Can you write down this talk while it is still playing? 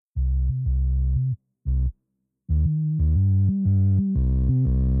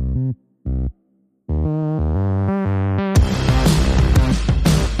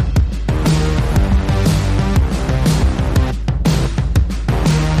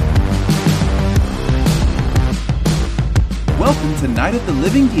to Night of the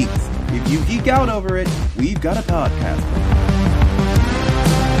Living Geeks. If you geek out over it, we've got a podcast.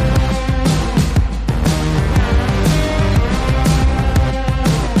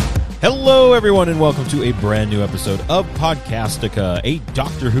 Hello, everyone, and welcome to a brand new episode of Podcastica, a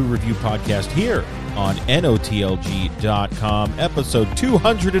Doctor Who review podcast here on NOTLG.com, episode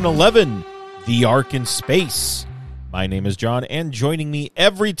 211, The Ark in Space. My name is John, and joining me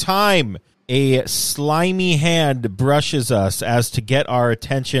every time a slimy hand brushes us as to get our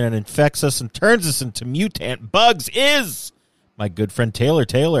attention and infects us and turns us into mutant bugs is my good friend Taylor.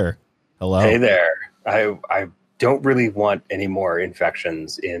 Taylor, hello. Hey there. I don't really want any more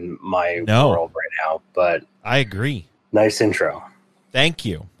infections in my world right now, but I agree. Nice intro. Thank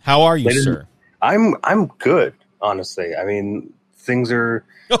you. How are you, sir? I'm good, honestly. I mean, things are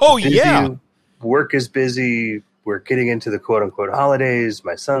busy. Yeah. Work is busy. We're getting into the quote-unquote holidays.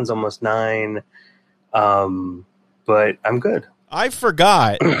 My son's almost 9, but I'm good. I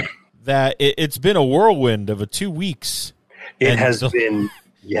forgot that it's been a whirlwind of 2 weeks. It has been,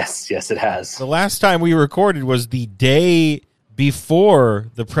 yes, it has. The last time we recorded was the day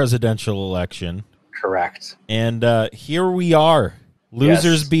before the presidential election. Correct. And here we are.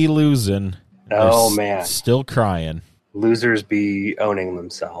 Losers be losing. Oh, man. Still crying. Losers be owning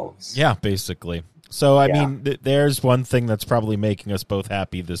themselves. Yeah, basically. So, I mean, there's one thing that's probably making us both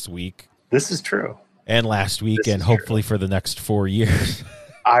happy this week. This is true. And last week, and hopefully for the next 4 years.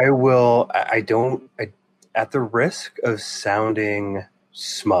 At the risk of sounding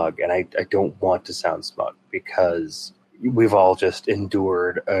smug, and I don't want to sound smug, because we've all just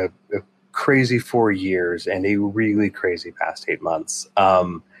endured a crazy 4 years and a really crazy past 8 months.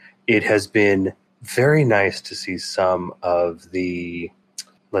 It has been very nice to see some of the,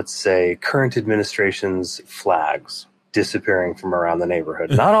 let's say, current administration's flags disappearing from around the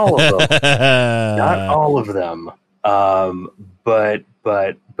neighborhood. Not all of them. Not all of them. But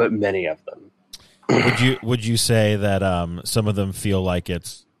many of them. Would you say that some of them feel like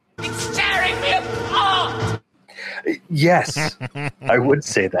it's tearing me apart? Yes. I would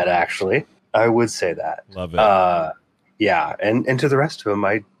say that, actually. I would say that. Love it. Yeah, and to the rest of them,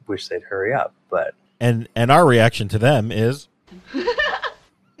 I wish they'd hurry up, but and our reaction to them is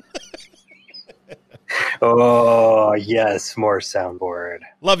oh, yes, more soundboard.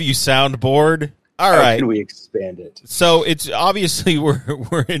 Love you, soundboard. All How right. can we expand it? So it's obviously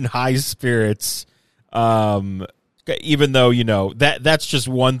we're in high spirits, even though, that's just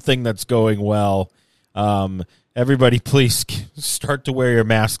one thing that's going well. Everybody, please start to wear your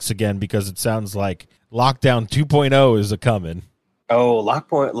masks again, because it sounds like Lockdown 2.0 is a-coming. Oh,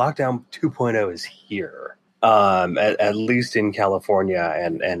 Lockdown 2.0 is here. At least in California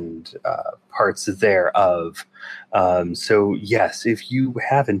and parts thereof. So yes, if you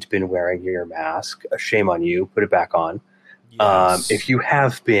haven't been wearing your mask, shame on you. Put it back on. Yes. If you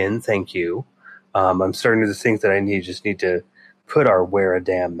have been, thank you. I'm starting to think that I just need to put our wear a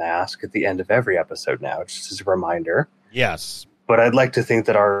damn mask at the end of every episode now, just as a reminder. Yes. But I'd like to think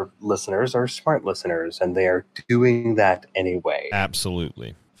that our listeners are smart listeners, and they are doing that anyway.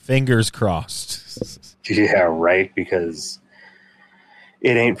 Absolutely. Fingers crossed. Yeah, right, because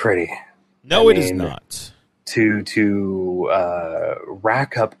it ain't pretty. No, it is not. To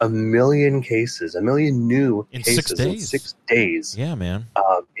rack up 1 million cases, 1 million new in cases 6 days. in 6 days, Yeah, man.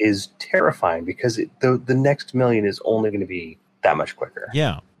 is terrifying, because the next million is only going to be that much quicker.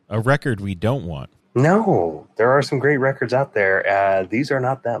 Yeah, a record we don't want. No, there are some great records out there. These are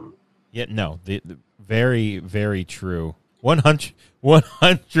not them. Yeah, no, the very, very true.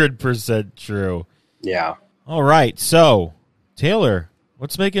 100% true. Yeah. All right, so, Taylor,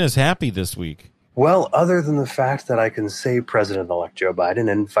 what's making us happy this week? Well, other than the fact that I can say President-elect Joe Biden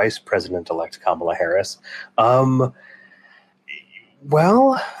and Vice President-elect Kamala Harris, well,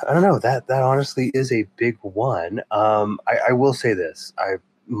 I don't know. That honestly is a big one. I will say this.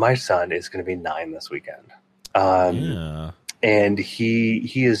 My son is going to be 9 this weekend. Yeah. And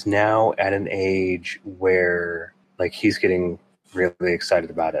he is now at an age where, like, he's getting really excited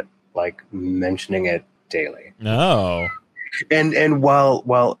about it, like mentioning it daily. No. And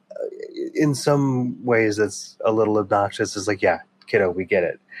while in some ways that's a little obnoxious, it's like, yeah, kiddo, we get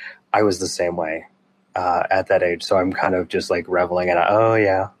it. I was the same way at that age, so I'm kind of just like reveling in, oh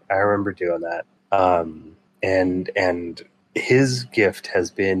yeah, I remember doing that. And his gift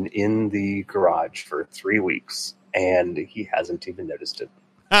has been in the garage for 3 weeks, and he hasn't even noticed it.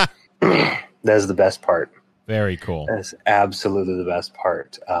 That's the best part. Very cool. That's absolutely the best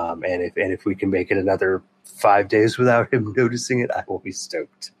part. And if we can make it another 5 days without him noticing it, I will be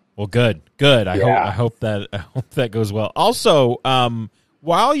stoked. Well, good. I hope that goes well. Also,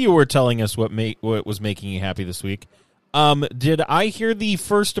 while you were telling us what was making you happy this week, Did I hear the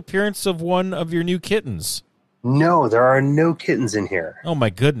first appearance of one of your new kittens? No, there are no kittens in here. Oh my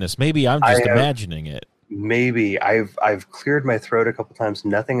goodness! Maybe I'm just imagining it. Maybe I've cleared my throat a couple times.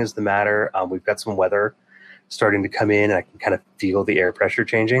 Nothing is the matter. We've got some weather starting to come in, and I can kind of feel the air pressure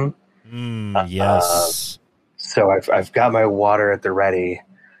changing. Yes. So I've got my water at the ready,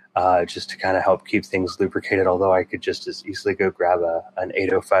 just to kind of help keep things lubricated. Although I could just as easily go grab an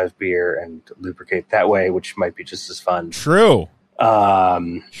 805 beer and lubricate that way, which might be just as fun. True.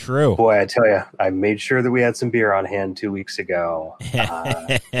 True. Boy, I tell you, I made sure that we had some beer on hand 2 weeks ago.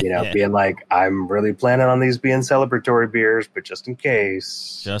 Being like, I'm really planning on these being celebratory beers, but just in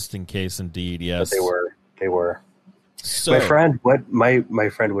case. Just in case, indeed, yes. But they were. So, my friend,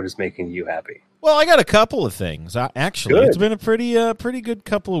 what is making you happy? Well, I got a couple of things. Actually, Good. It's been a pretty good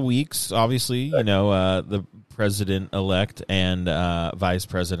couple of weeks. Obviously, the president-elect and vice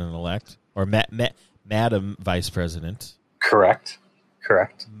president-elect, or Madam Vice President. Correct.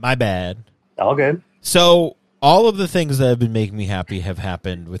 My bad. All good. So all of the things that have been making me happy have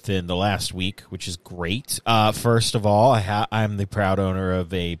happened within the last week, which is great. First of all, I'm the proud owner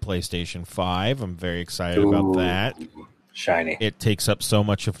of a PlayStation 5. I'm very excited about that. Shiny. It takes up so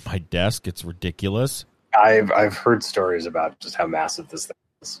much of my desk. It's ridiculous. I've heard stories about just how massive this thing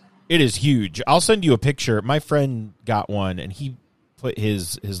is. It is huge. I'll send you a picture. My friend got one, and he put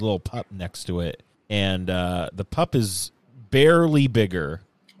his little pup next to it, and the pup is barely bigger.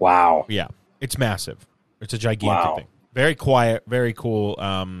 Wow. Yeah, it's massive. It's a gigantic thing. Very quiet, very cool.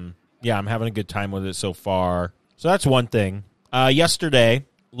 I'm having a good time with it so far. So that's one thing. Yesterday,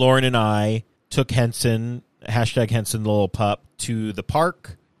 Lauren and I took Henson, #Henson the little pup, to the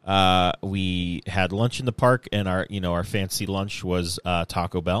park. We had lunch in the park, and our fancy lunch was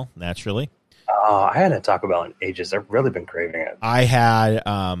Taco Bell, naturally. Oh, I hadn't had Taco Bell in ages. I've really been craving it. I had,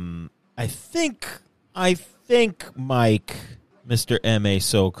 I think Mike, Mr. M.A.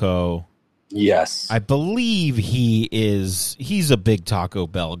 Soko. Yes. I believe he's a big Taco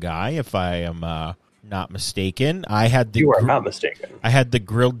Bell guy, if I am not mistaken. You are not mistaken. I had the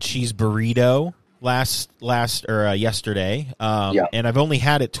grilled cheese burrito yesterday. And I've only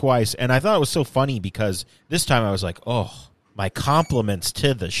had it twice, and I thought it was so funny because this time I was like, oh, my compliments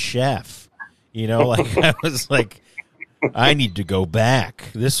to the chef. I was like, I need to go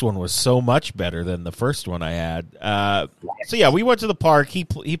back. This one was so much better than the first one I had. So yeah, we went to the park. He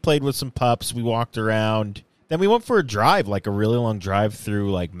played with some pups. We walked around. Then we went for a drive, like a really long drive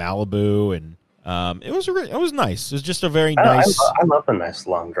through like Malibu, and it was nice. It was just a very nice. I love a nice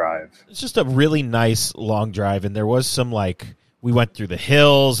long drive. It's just a really nice long drive, and there was some we went through the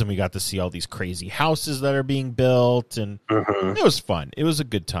hills, and we got to see all these crazy houses that are being built, and it was fun. It was a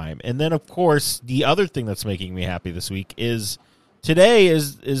good time. And then, of course, the other thing that's making me happy this week is today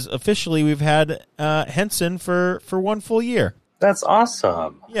is officially we've had Henson for 1 full year. That's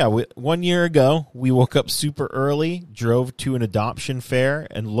awesome. Yeah, 1 year ago, we woke up super early, drove to an adoption fair,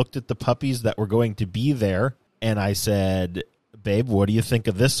 and looked at the puppies that were going to be there, and I said, babe, what do you think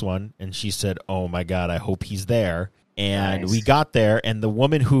of this one? And she said, oh, my God, I hope he's there. And we got there, and the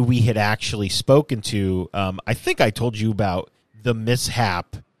woman who we had actually spoken to, I think I told you about the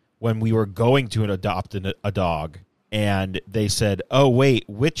mishap when we were going to adopt a dog. And they said, oh, wait,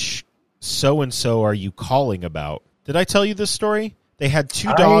 which so-and-so are you calling about? Did I tell you this story? They had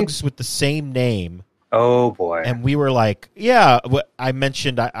two dogs with the same name. Oh, boy. And we were like, yeah, I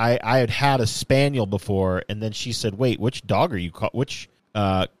mentioned I had a spaniel before, and then she said, wait, which dog are you calling? Which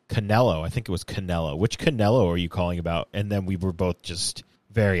Canelo, I think it was Canelo. Which Canelo are you calling about? And then we were both just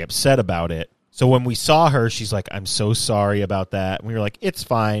very upset about it. So when we saw her, she's like, I'm so sorry about that. And we were like, it's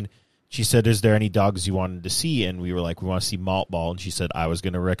fine. She said, is there any dogs you wanted to see? And we were like, we want to see Malt Ball. And she said, I was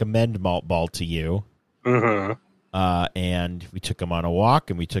going to recommend Malt Ball to you. Mm-hmm. And we took him on a walk,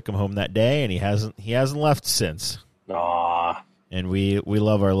 and we took him home that day, and he hasn't left since. Aww. And we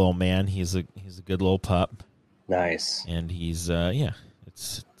love our little man. He's a good little pup. Nice. And he's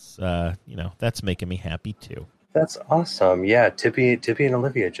it's that's making me happy too. That's awesome. Yeah, Tippy and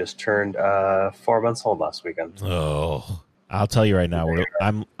Olivia just turned 4 months old last weekend. Oh, I'll tell you right now,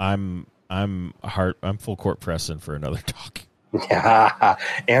 I'm full court pressing for another dog. Yeah,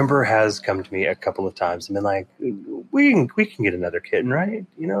 Amber has come to me a couple of times and been like, "We can get another kitten, right?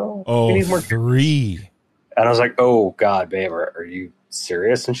 We need more 3." Kittens." And I was like, "Oh God, babe, are you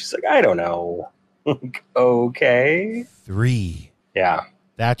serious?" And she's like, "I don't know." Like, okay, 3. Yeah,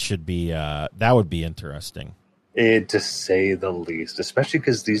 that should be that would be interesting. To say the least, especially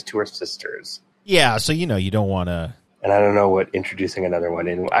because these two are sisters. Yeah, so you don't want to. And I don't know what introducing another one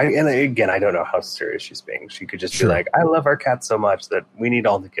in. And again, I don't know how serious she's being. She could just be like, "I love our cat so much that we need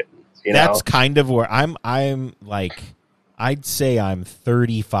all the kittens." That's kind of where I'm like, I'd say I'm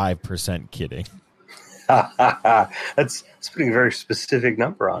 35% kidding. That's putting a very specific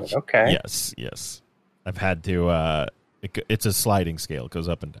number on it. Okay. Yes. I've had to. It's a sliding scale; it goes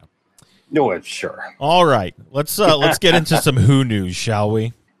up and down. No, sure. All right, let's get into some Who news, shall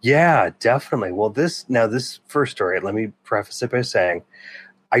we? Yeah, definitely. Well, this first story. Let me preface it by saying,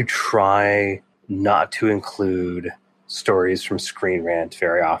 I try not to include stories from Screen Rant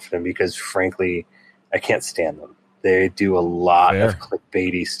very often because, frankly, I can't stand them. They do a lot of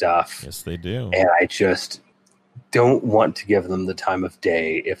clickbaity stuff. Yes, they do. And I just don't want to give them the time of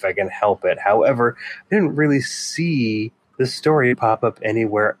day if I can help it. However, I didn't really see this story pop up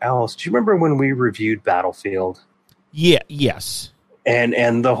anywhere else. Do you remember when we reviewed Battlefield? Yeah, yes.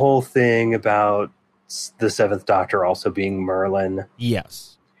 And the whole thing about the Seventh Doctor also being Merlin?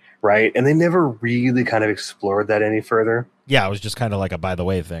 Yes. Right? And they never really kind of explored that any further. Yeah, it was just kind of like a by the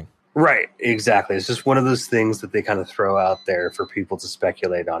way thing. Right, exactly. It's just one of those things that they kind of throw out there for people to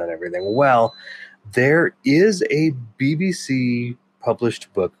speculate on and everything. Well, there is a BBC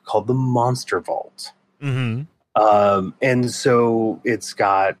published book called The Monster Vault. Mm-hmm. And so it's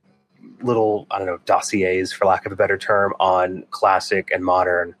got little, I don't know, dossiers, for lack of a better term, on classic and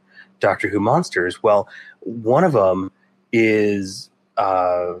modern Doctor Who monsters. Well, one of them is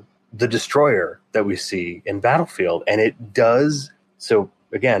the Destroyer that we see in Battlefield. And it does... So,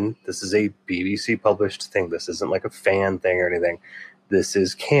 again, this is a BBC published thing. This isn't like a fan thing or anything. This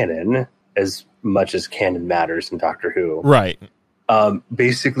is canon, as much as canon matters in Doctor Who. Right.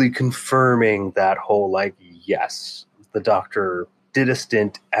 Basically confirming that whole, like, yes, the Doctor did a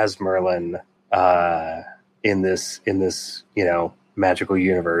stint as Merlin in this, magical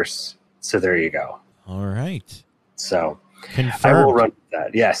universe. So there you go. All right. So confirmed. I will run with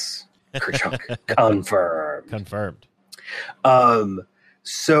that. Yes. Confirmed. Confirmed.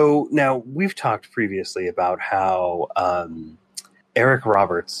 So now we've talked previously about how Eric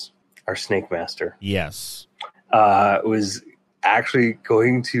Roberts, our Snake Master, yes, was actually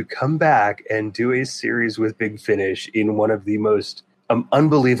going to come back and do a series with Big Finish in one of the most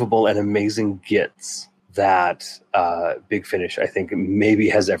unbelievable and amazing gets that Big Finish, I think, maybe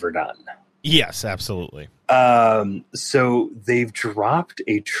has ever done. Yes, absolutely. So they've dropped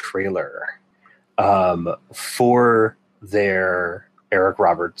a trailer for their Eric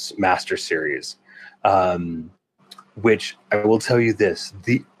Roberts Master Series, which I will tell you this,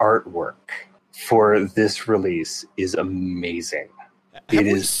 the artwork for this release is amazing. Have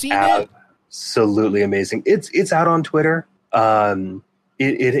we seen it? Absolutely amazing. It's out on Twitter.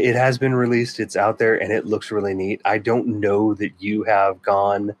 It has been released. It's out there, and it looks really neat. I don't know that you have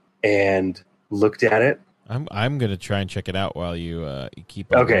gone and looked at it. I'm going to try and check it out while you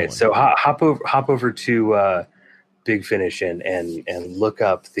keep on Okay, going. so hop over to Big Finish and look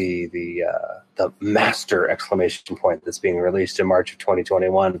up the Master exclamation point that's being released in March of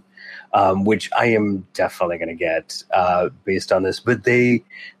 2021, which I am definitely going to get based on this. But they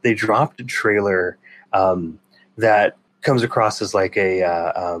dropped a trailer that comes across as like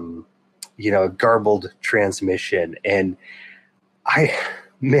a garbled transmission, and I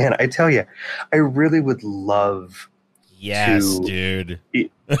tell you, I really would love. Yes, dude.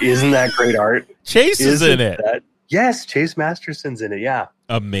 Isn't that great art? Chase is in it. Yes, Chase Masterson's in it, yeah.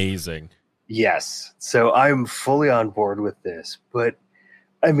 Amazing. Yes. So I'm fully on board with this. But,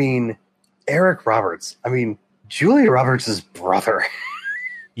 I mean, Eric Roberts, Julia Roberts' brother.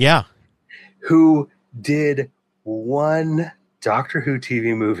 Yeah. Who did one Doctor Who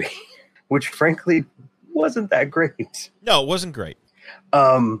TV movie, which frankly wasn't that great. No, it wasn't great.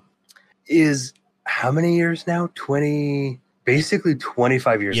 Is how many years now?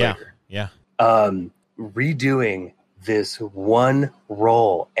 25 years later. Yeah. Redoing this one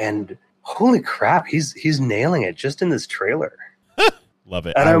role, and holy crap, he's nailing it just in this trailer. Love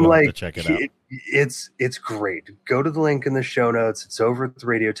it. And I'm like, to check it out. It's great. Go to the link in the show notes. It's over at the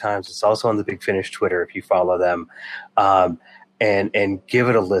Radio Times. It's also on the Big Finish Twitter if you follow them, and give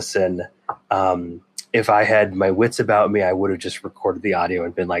it a listen. If I had my wits about me, I would have just recorded the audio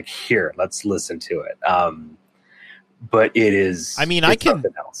and been like, here, let's listen to it. But it is. I can.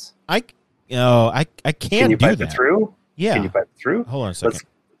 Something else. I can't Can you do pipe that. it through? Yeah. Can you pipe it through? Hold on a second.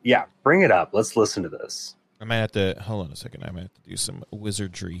 Bring it up. Let's listen to this. I might have to hold on a second. I might have to do some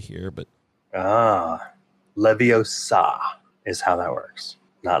wizardry here, but Leviosa is how that works.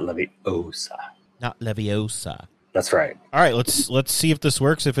 Not Leviosa. Not Leviosa. That's right. All right, let's see if this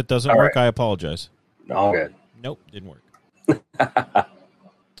works. If it doesn't work, I apologize. All good. Nope, didn't work.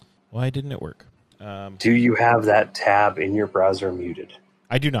 Why didn't it work? Do you have that tab in your browser muted?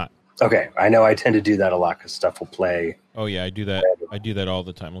 I do not. Okay, I know I tend to do that a lot because stuff will play. Oh yeah, I do that. I do that all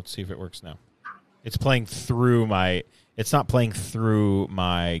the time. Let's see if it works now. It's playing through my. It's not playing through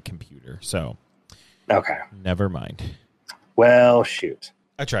my computer, so Okay. never mind. Well, shoot.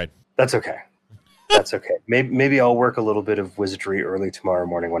 I tried. That's okay. That's okay. Maybe I'll work a little bit of wizardry early tomorrow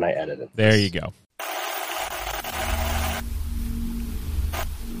morning when I edit it. There you go.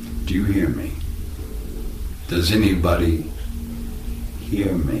 Do you hear me? Does anybody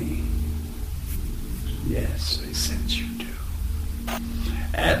hear me? Yes, I sense you do.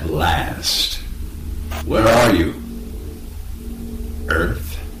 At last. Where are you?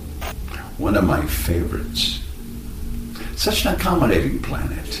 Earth? One of my favorites. Such an accommodating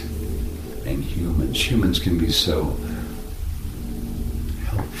planet. And humans can be so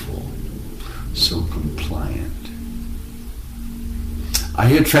helpful, so compliant. I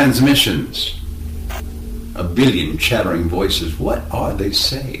hear transmissions. A billion chattering voices. What are they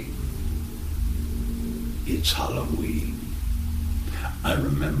saying? It's Halloween. I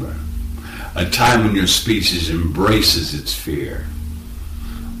remember. A time when your species embraces its fear.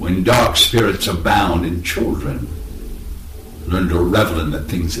 When dark spirits abound and children learn to revel in the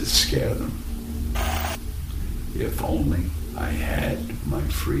things that scare them. If only I had my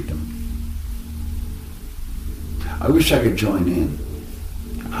freedom. I wish I could join in.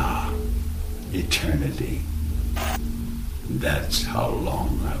 Eternity. That's how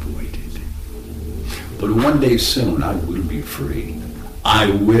long I've waited. But one day soon I will be free.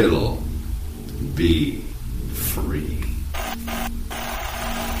 I will be free.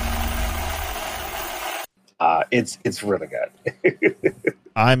 It's really good.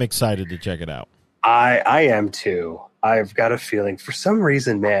 I'm excited to check it out. I am too. I've got a feeling for some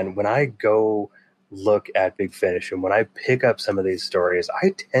reason, man, when I go look at Big Finish and when I pick up some of these stories,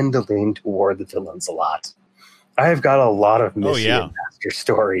 I tend to lean toward the villains a lot. I have got a lot of Missy and Master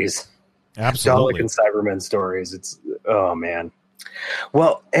stories. Absolutely. Dalek and Cybermen stories. It's, oh man.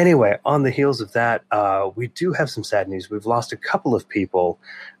 Well, anyway, on the heels of that, we do have some sad news. We've lost a couple of people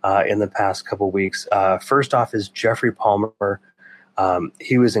in the past couple of weeks. First off is Jeffrey Palmer.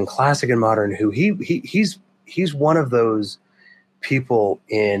 He was in Classic and Modern Who. He's one of those people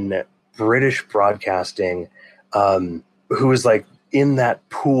in British broadcasting who is like in that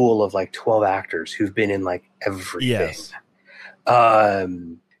pool of like 12 actors who've been in like everything. Yes.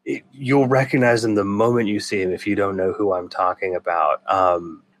 You'll recognize him the moment you see him if you don't know who I'm talking about.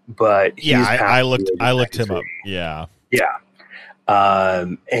 But yeah, I looked him up. Yeah. Yeah.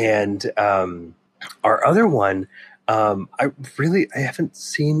 And our other one, I haven't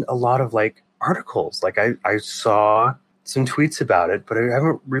seen a lot of like articles. Like I saw some tweets about it, but I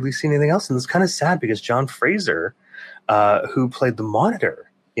haven't really seen anything else. And it's kind of sad because John Fraser, who played the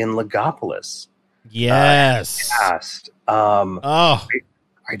Monitor in Legopolis, yes,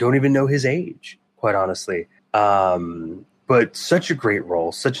 I don't even know his age, quite honestly. But such a great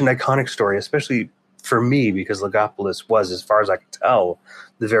role, such an iconic story, especially for me, because Legopolis was, as far as I can tell,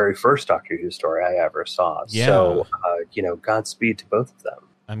 the very first Doctor Who story I ever saw. Yeah. So, Godspeed to both of them.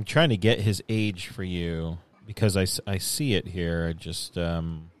 I'm trying to get his age for you because I see it here. I just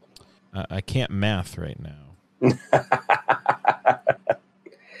I can't math right now.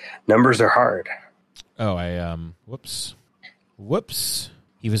 Numbers are hard. Oh, whoops.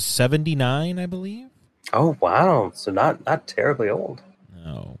 He was 79, I believe. Oh, wow. So not terribly old.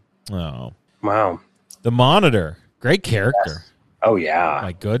 No. Oh. Wow. The Monitor. Great character. Yes. Oh, yeah.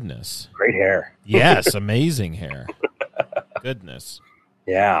 My goodness. Great hair. Yes, amazing hair. Goodness.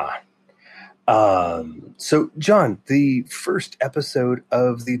 Yeah. So, John, the first episode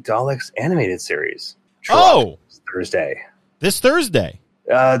of the Daleks animated series. Thursday. This Thursday.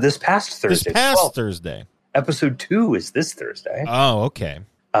 This past Thursday. Thursday. Episode 2 is this Thursday. Oh, okay.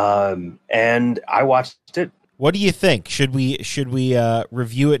 And I watched it. What do you think? Should we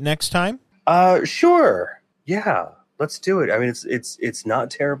review it next time? Sure. Yeah, let's do it. I mean, it's not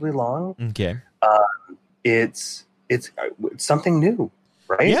terribly long. Okay. It's something new,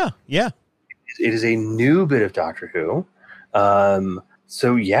 right? Yeah. It is a new bit of Doctor Who.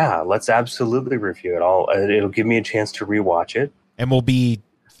 So yeah, let's absolutely review it. It'll give me a chance to rewatch it. And we'll be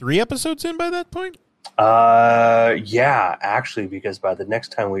 3 episodes in by that point? Yeah, actually, because by the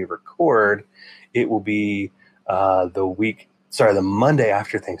next time we record, it will be the Monday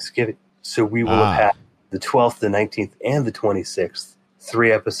after Thanksgiving. So we will have had the 12th, the 19th, and the 26th,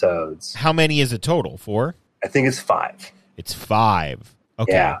 3 episodes. How many is it total? 4? I think it's 5. It's 5.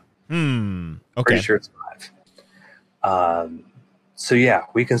 Okay. Yeah. Okay. Pretty sure it's 5. So yeah,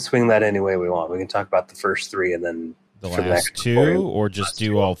 we can swing that any way we want. We can talk about the first 3 and then the last 2, or just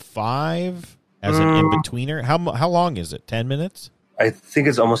do all 5 as an in-betweener. How long is it? 10 minutes? I think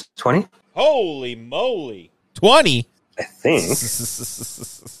it's almost 20. Holy moly. 20? I think.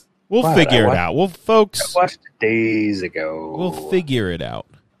 We'll What? figure I it out. Well, folks, watched it days ago. we'll figure it out.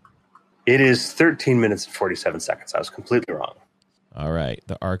 It is 13 minutes and 47 seconds. I was completely wrong. All right.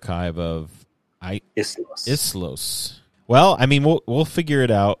 The archive of Islos. Islos. Well, I mean, we'll figure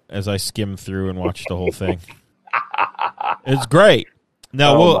it out as I skim through and watch the whole thing. It's great.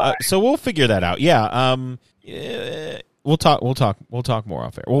 No, we'll figure that out. Yeah. We'll talk more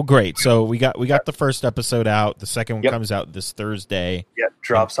off air. Well, great. So we got the first episode out. The second one comes out this Thursday. Yep,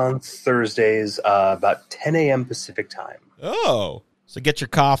 drops on Thursdays, about 10 a.m. Pacific time. Oh, so get your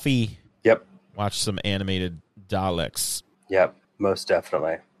coffee. Yep. Watch some animated Daleks. Yep, most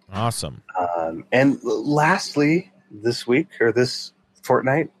definitely. Awesome. And lastly, this week or this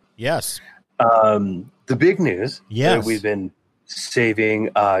fortnight, Yes. the big news Yes. that we've been saving,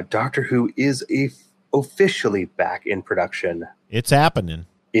 Doctor Who is officially back in production. It's happening.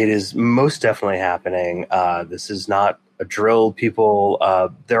 It is most definitely happening. This is not a drill, people.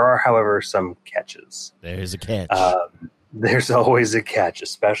 There are, however, some catches. There's a catch. There's always a catch,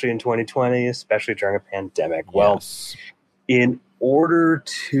 especially in 2020, especially during a pandemic. Yes. Well, in order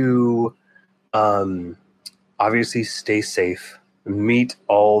to obviously stay safe, meet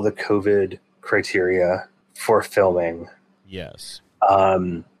all the COVID criteria for filming, Yes.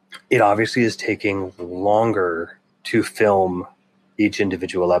 it obviously is taking longer to film each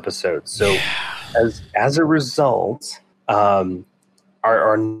individual episode. So as a result,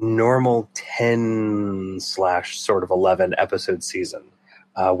 our normal 10/11 episode season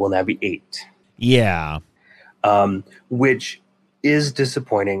will now be 8. Yeah. Which is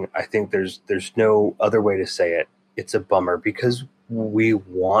disappointing. I think there's no other way to say it. It's a bummer because we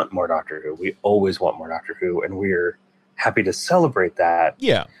want more Doctor Who. We always want more Doctor Who, and we're happy to celebrate that.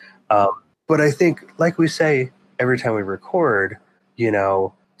 Yeah. But I think, like we say every time we record,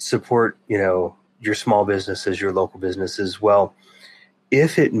 support, your small businesses, your local businesses. Well,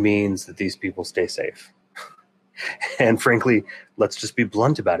 if it means that these people stay safe, and frankly, let's just be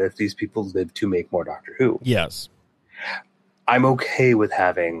blunt about it. If these people live to make more Doctor Who, Yes. I'm okay with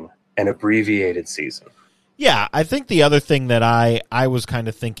having an abbreviated season. Yeah, I think the other thing that I was kind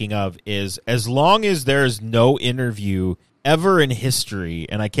of thinking of is as long as there's no interview ever in history,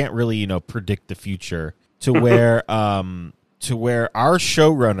 and I can't really, predict the future, to where our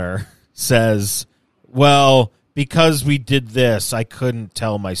showrunner says, well, because we did this, I couldn't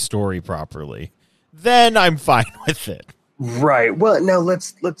tell my story properly, then I'm fine with it. Right. Well, now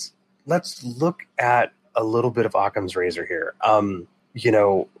let's look at a little bit of Occam's razor here.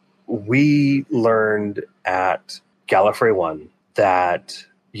 We learned at Gallifrey 1 that,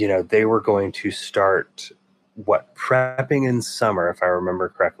 they were going to start prepping in summer, if I remember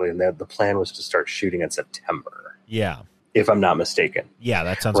correctly, and the plan was to start shooting in September. Yeah. If I'm not mistaken. Yeah,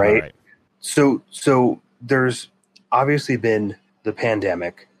 that sounds about right. So there's obviously been the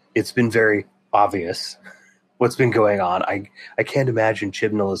pandemic. It's been very obvious what's been going on. I can't imagine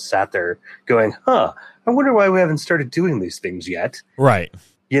Chibnall has sat there going, I wonder why we haven't started doing these things yet. Right.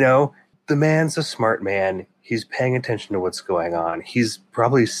 The man's a smart man. He's paying attention to what's going on. He's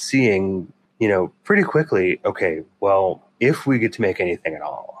probably seeing, pretty quickly, okay, well, if we get to make anything at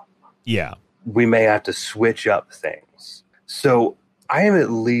all, Yeah. we may have to switch up things. So I am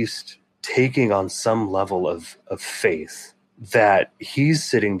at least taking on some level of faith that he's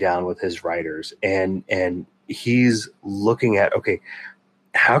sitting down with his writers and he's looking at, okay,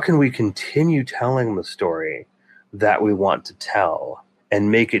 how can we continue telling the story that we want to tell and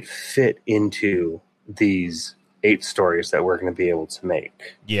make it fit into these 8 stories that we're going to be able to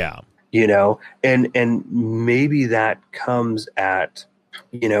make? Yeah. And maybe that comes at,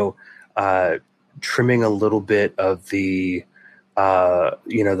 trimming a little bit of the,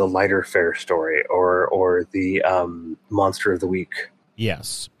 the lighter fare story or the monster of the week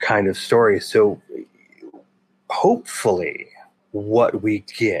Yes. kind of story. So hopefully what we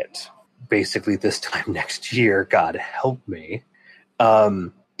get basically this time next year, God help me,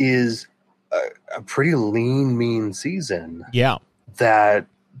 is a pretty lean, mean season. Yeah. That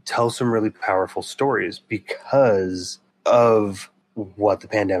tells some really powerful stories because of what the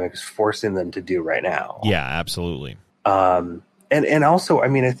pandemic is forcing them to do right now. Yeah, absolutely. And also, I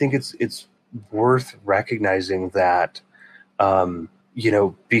mean, I think it's worth recognizing that,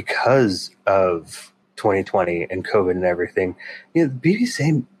 because of 2020 and COVID and everything, the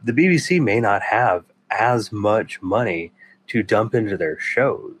BBC may not have as much money to dump into their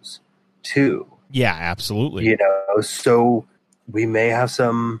shows too. Yeah, absolutely. So we may have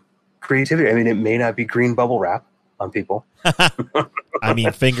some creativity. I mean, it may not be green bubble wrap on people. I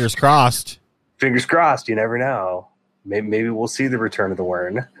mean, fingers crossed. Fingers crossed. You never know. Maybe we'll see the return of the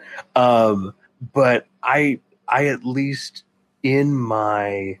Wern. But I at least in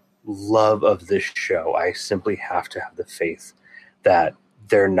my love of this show, I simply have to have the faith that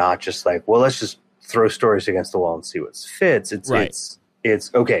they're not just like, well, let's just throw stories against the wall and see what fits.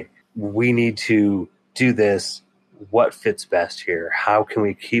 It's okay. We need to do this. What fits best here? How can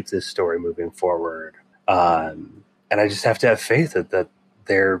we keep this story moving forward? And I just have to have faith that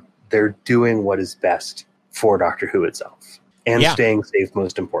they're doing what is best for Doctor Who itself and staying safe,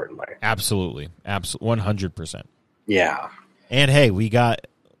 most importantly. Absolutely. 100%. Yeah. And hey,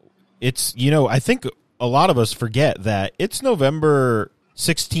 I think a lot of us forget that it's November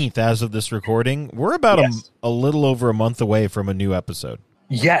 16th as of this recording. We're about a little over a month away from a new episode.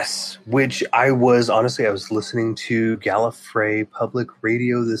 Yes, which I was listening to Gallifrey Public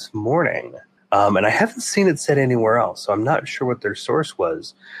Radio this morning, and I haven't seen it said anywhere else, so I'm not sure what their source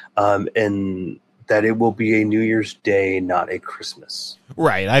was, and that it will be a New Year's Day, not a Christmas.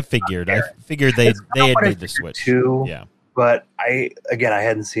 Right, I figured they had made the switch too. Yeah. But I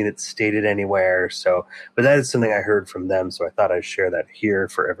hadn't seen it stated anywhere. But that is something I heard from them. So I thought I'd share that here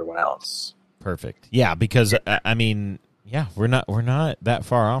for everyone else. Perfect. Yeah, because we're not that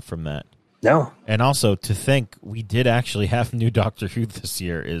far off from that. No. And also to think we did actually have new Doctor Who this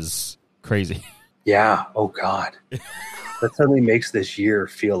year is crazy. Yeah. Oh God. That suddenly makes this year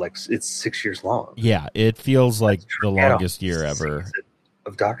feel like it's 6 years long. Yeah, it feels like the longest year ever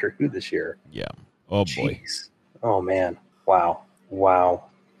of Doctor Who this year. Yeah. Oh boy. Jeez. Oh, man. Wow.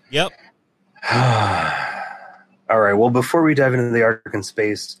 Yep. All right. Well, before we dive into the Arc in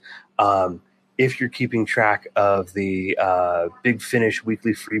Space, if you're keeping track of the Big Finish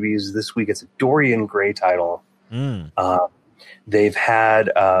weekly freebies, this week it's a Dorian Gray title. They've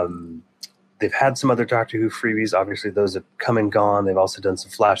had some other Doctor Who freebies. Obviously, those have come and gone. They've also done some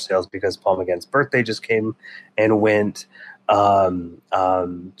flash sales because Paul McGann's birthday just came and went.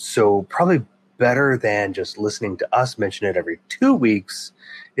 So probably better than just listening to us mention it every 2 weeks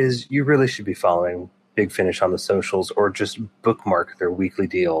is you really should be following Big Finish on the socials or just bookmark their weekly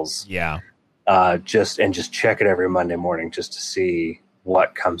deals. Yeah. Just check it every Monday morning just to see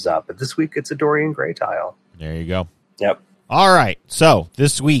what comes up. But this week it's a Dorian Gray tile. There you go. Yep. All right. So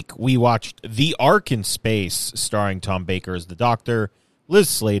this week we watched The Ark in Space, starring Tom Baker as the Doctor, Liz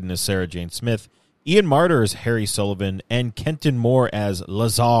Sladen as Sarah Jane Smith, Ian Marter as Harry Sullivan, and Kenton Moore as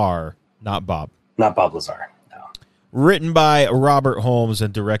Lazar. Not Bob. Not Bob Lazar, no. Written by Robert Holmes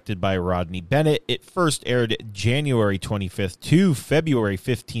and directed by Rodney Bennett. It first aired January 25th to February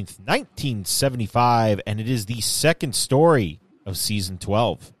 15th, 1975, and it is the second story of Season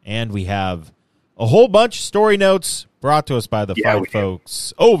 12. And we have a whole bunch of story notes brought to us by the fine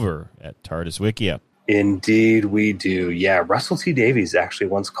folks over at TARDIS Wikia. Indeed we do. Yeah, Russell T. Davies actually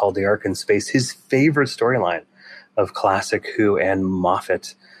once called The Ark in Space his favorite storyline of classic Who, and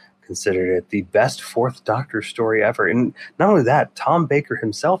Moffat considered it the best Fourth Doctor story ever. And not only that, Tom Baker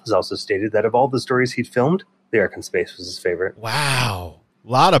himself has also stated that of all the stories he'd filmed, The Ark in Space was his favorite. Wow. A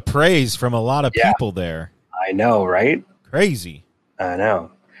lot of praise from a lot of people there. I know, right? Crazy. I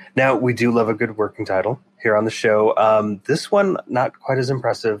know. Now, we do love a good working title here on the show. This one, not quite as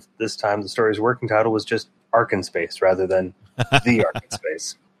impressive this time. The story's working title was just Ark in Space rather than The Ark in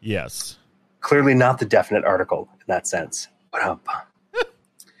Space. Yes. Clearly not the definite article in that sense.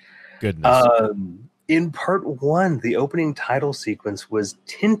 Goodness. In part one, the opening title sequence was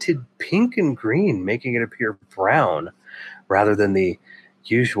tinted pink and green, making it appear brown rather than the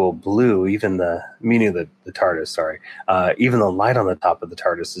usual blue. Even the TARDIS, sorry. Even the light on the top of the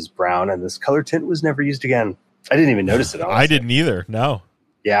TARDIS is brown, and this color tint was never used again. I didn't even notice it. Honestly. I didn't either. No.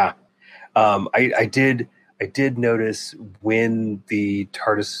 Yeah. I did notice when the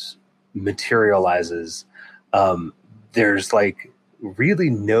TARDIS materializes, there's like really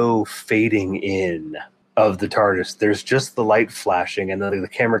no fading in of the TARDIS. There's just the light flashing, and then the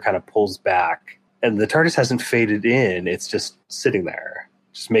camera kind of pulls back, and the TARDIS hasn't faded in. It's just sitting there,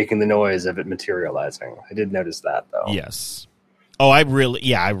 just making the noise of it materializing. I did notice that, though. Yes. Oh, I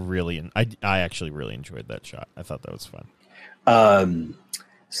actually really enjoyed that shot. I thought that was fun.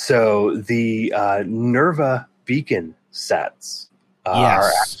 So the Nerva beacon sets are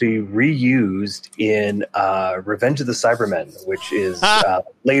actually reused in Revenge of the Cybermen, which is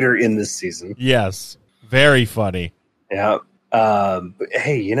later in this season. Yes. Very funny. Yeah. But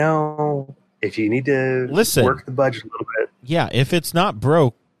hey, if you need to work the budget a little bit. Yeah, if it's not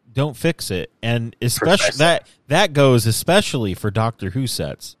broke, don't fix it. And especially that goes especially for Doctor Who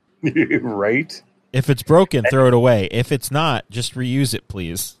sets. Right? If it's broken, throw it away. If it's not, just reuse it,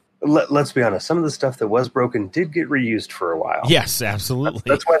 please. Let's be honest. Some of the stuff that was broken did get reused for a while. Yes, absolutely.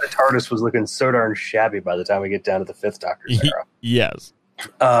 That's why the TARDIS was looking so darn shabby by the time we get down to the Fifth Doctor's era. Yes.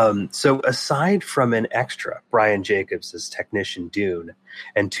 So aside from an extra, Brian Jacobs as Technician Dune,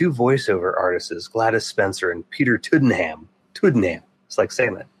 and two voiceover artists, Gladys Spencer and Peter Tuddenham, it's like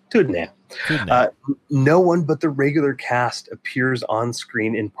saying that, Tuddenham. No one but the regular cast appears on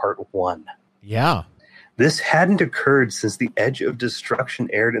screen in part 1. Yeah. This hadn't occurred since The Edge of Destruction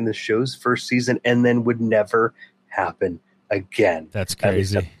aired in the show's first season and then would never happen again. That's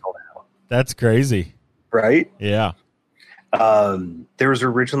crazy. That's crazy. Right? Yeah. There was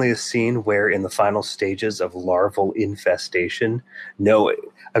originally a scene where in the final stages of larval infestation, we're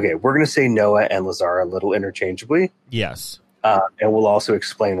going to say Noah and Lazar a little interchangeably. Yes. And we'll also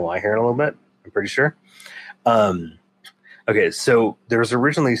explain why here in a little bit, I'm pretty sure. So there was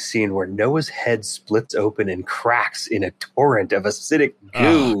originally a scene where Noah's head splits open and cracks in a torrent of acidic goo.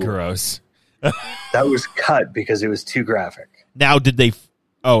 Oh, gross. That was cut because it was too graphic. Now, did they...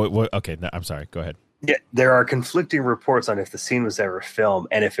 okay. No, I'm sorry. Go ahead. Yeah, there are conflicting reports on if the scene was ever filmed,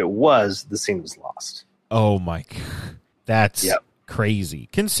 and if it was, the scene was lost. Oh, my God. That's crazy.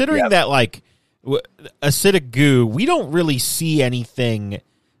 Considering that, like, acidic goo, we don't really see anything,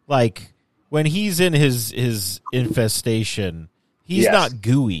 like, when he's in his infestation, he's not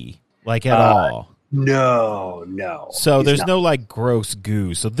gooey, like, at all. No. So there's no, like, gross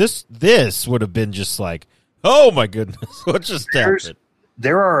goo. So this would have been just like, oh, my goodness, what just happened?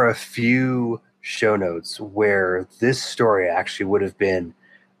 There are a few show notes where this story actually would have been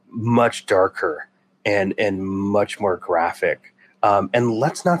much darker and much more graphic. And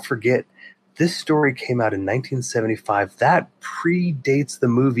let's not forget, this story came out in 1975. That predates the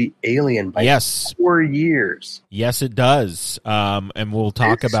movie Alien by 4 years. Yes, it does. And we'll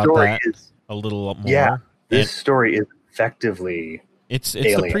talk about that a little more. Yeah, this story is effectively it's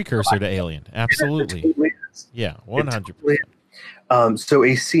the precursor to Alien. Absolutely. It totally is. Yeah, 100%. Totally so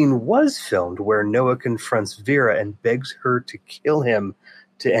a scene was filmed where Noah confronts Vera and begs her to kill him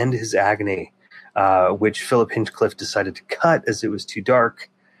to end his agony, which Philip Hinchcliffe decided to cut as it was too dark,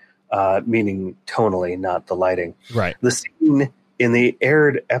 meaning tonally, not the lighting. Right. The scene in the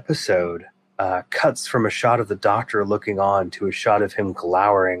aired episode cuts from a shot of the Doctor looking on to a shot of him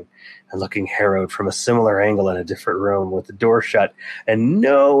glowering and looking harrowed from a similar angle in a different room with the door shut and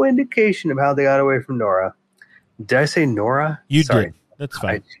no indication of how they got away from Nora. Did I say Nora? You did. That's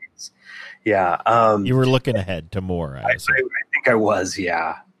fine. Yeah. You were looking ahead to more. I think I was,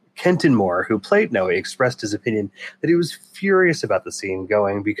 yeah. Kenton Moore, who played Noah, expressed his opinion that he was furious about the scene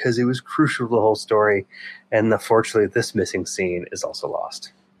going because it was crucial to the whole story, and unfortunately, this missing scene is also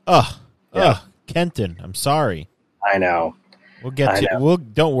lost. Kenton, I'm sorry. I know. We'll get you.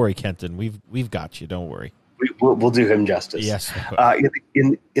 Don't worry, Kenton. We've got you. Don't worry. We'll do him justice. Yes.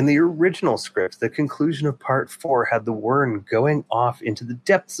 In the original script, the conclusion of Part 4 had the Wern going off into the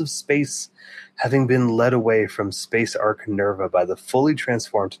depths of space, having been led away from Space Ark Nerva by the fully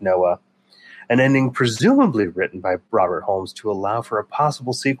transformed Noah, an ending presumably written by Robert Holmes to allow for a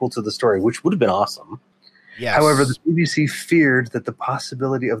possible sequel to the story, which would have been awesome. Yes. However, the BBC feared that the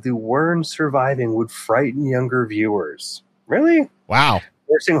possibility of the Wern surviving would frighten younger viewers. Really? Wow.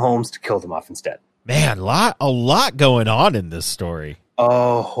 Forcing Holmes to kill them off instead. Man, a lot going on in this story.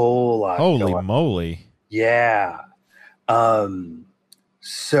 A whole lot. Holy moly. Yeah.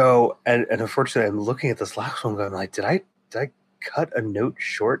 So, and unfortunately, I'm looking at this last one going like, did I cut a note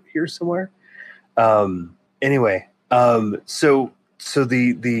short here somewhere? Anyway, so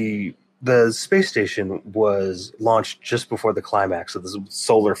the space station was launched just before the climax of the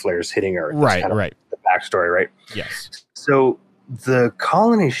solar flares hitting Earth. Right. The backstory, right? Yes. So the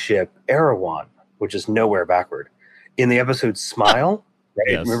colony ship Erewhon, which is nowhere backward, in the episode Smile,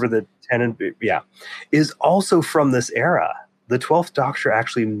 right? Yes. Remember the tenant? Yeah, is also from this era. The 12th Doctor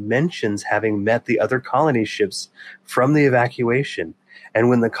actually mentions having met the other colony ships from the evacuation. And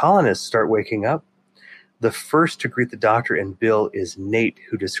when the colonists start waking up, the first to greet the Doctor and Bill is Nate,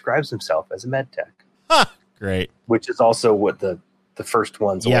 who describes himself as a medtech. Huh. Great. Which is also what the first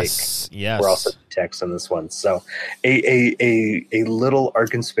ones awake. Yes. We're also techs in this one. So a little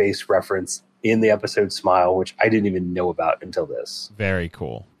Ark in Space reference in the episode Smile, which I didn't even know about until this. Very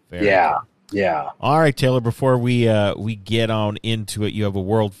cool. Cool. Yeah. All right, Taylor, before we get on into it, you have a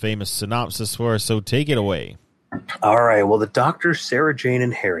world-famous synopsis for us, so take it away. All right. Well, the Doctor, Sarah Jane,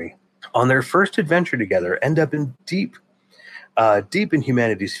 and Harry, on their first adventure together, end up in deep in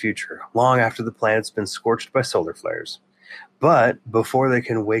humanity's future, long after the planet's been scorched by solar flares. But before they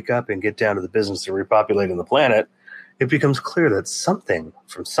can wake up and get down to the business of repopulating the planet, it becomes clear that something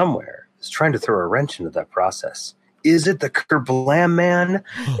from somewhere is trying to throw a wrench into that process. Is it the Kerblam Man?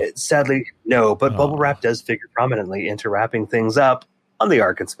 Sadly, no, but Bubble Wrap does figure prominently into wrapping things up on the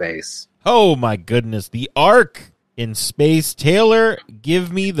Ark in Space. Oh, my goodness. The Ark. in space. Taylor,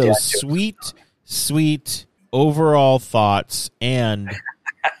 give me those sweet overall thoughts. And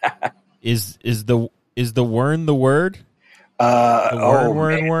is the Wern the word?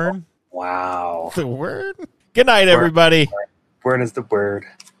 Wern. Wow. The word. Good night, everybody. Wern is the word.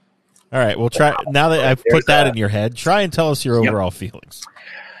 All right, we'll try. Now that I've put that in your head, try and tell us your overall feelings.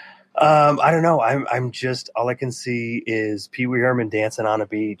 I don't know. I'm just, all I can see is Pee Wee Herman dancing on a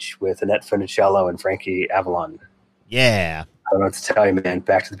beach with Annette Funicello and Frankie Avalon. Yeah. I don't know what to tell you, man.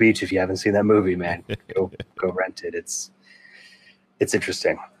 Back to the Beach. If you haven't seen that movie, man, go rent it. It's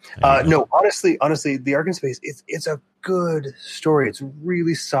interesting. No, honestly, The Ark in Space, it's a good story. It's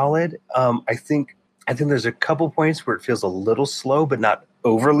really solid. I think there's a couple points where it feels a little slow, but not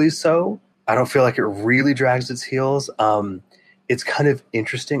overly so. I don't feel like it really drags its heels. It's kind of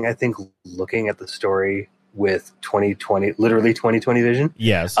interesting, I think, looking at the story with 2020 vision.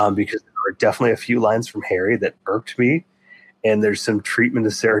 Yes. Because there were definitely a few lines from Harry that irked me. And there's some treatment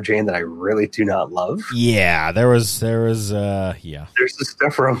of Sarah Jane that I really do not love. Yeah, there was, There's the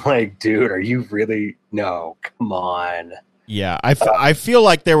stuff where I'm like, dude, are you really? No, come on. Yeah, I feel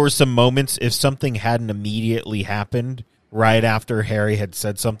like there were some moments, if something hadn't immediately happened right after Harry had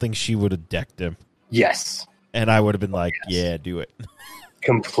said something, she would have decked him. Yes. And I would have been like, yeah, do it.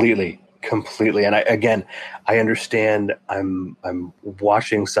 Completely. And I understand I'm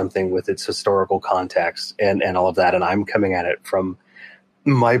watching something with its historical context and all of that, and I'm coming at it from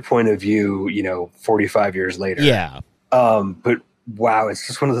my point of view, 45 years later. Yeah. But wow, it's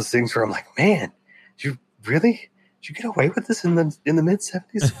just one of those things where I'm like, man, did you get away with this in the mid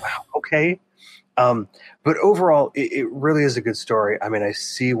 70s? Wow. Okay. But overall, it really is a good story. I mean, I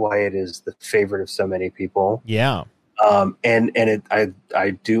see why it is the favorite of so many people. Yeah.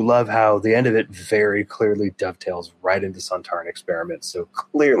 I do love how the end of it very clearly dovetails right into Sontaran Experiment. So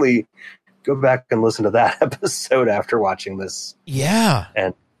clearly, go back and listen to that episode after watching this. Yeah.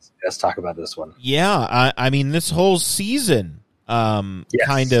 And let's talk about this one. Yeah. I mean, this whole season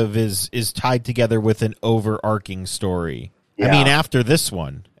kind of is tied together with an overarching story. Yeah. I mean, after this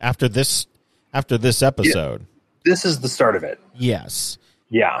episode. This is the start of it. Yes.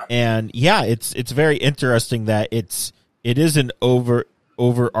 Yeah. And it's very interesting that it is an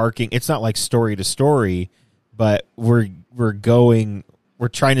overarching. It's not like story to story, but we're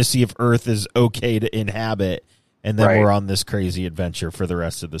trying to see if Earth is okay to inhabit, and then we're on this crazy adventure for the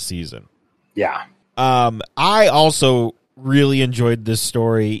rest of the season. Yeah. I also really enjoyed this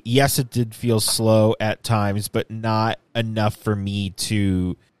story. Yes, it did feel slow at times, but not enough for me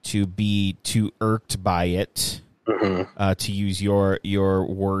to be too irked by it. Mm-hmm. To use your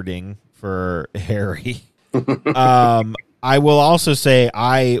wording for Harry. I will also say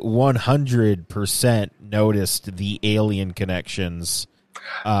I 100% noticed the alien connections.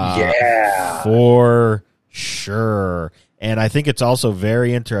 For sure. And I think it's also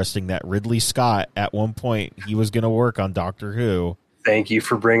very interesting that Ridley Scott, at one point, he was going to work on Doctor Who. Thank you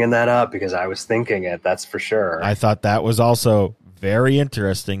for bringing that up, because I was thinking it, that's for sure. I thought that was also very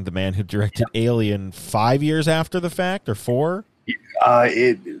interesting. The man who directed Alien 5 years after the fact, or 4?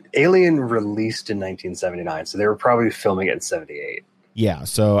 Alien released in 1979, so they were probably filming it in 78. Yeah,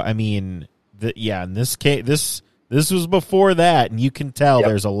 so I mean, in this case, this was before that, and you can tell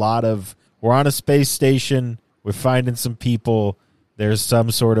there's a lot of, we're on a space station, we're finding some people, there's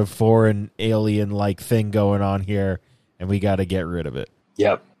some sort of foreign alien-like thing going on here, and we got to get rid of it.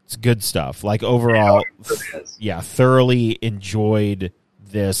 Yep. It's good stuff. Like, overall, thoroughly enjoyed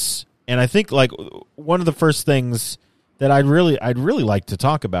this. And I think, like, one of the first things that I'd really like to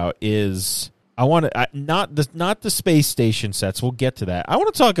talk about is I want to not the space station sets. We'll get to that. I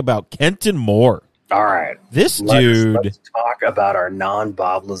want to talk about Kenton Moore. All right, this dude. Let's talk about our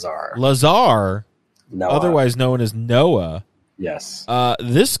non-Bob Lazar. Noah. Otherwise known as Noah. Yes.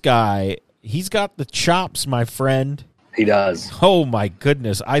 This guy, he's got the chops, my friend. He does. Oh my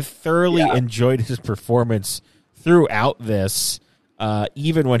goodness, I thoroughly enjoyed his performance throughout this.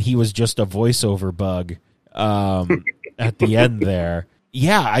 Even when he was just a voiceover bug. At the end there.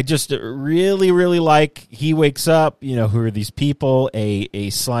 Yeah, I just really, really like, he wakes up, who are these people? A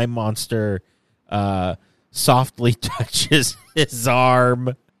slime monster softly touches his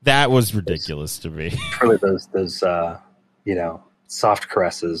arm. That was ridiculous to me. Really those soft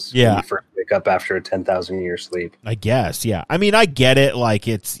caresses when you first wake up after a 10,000-year sleep. I guess, yeah. I mean, I get it, like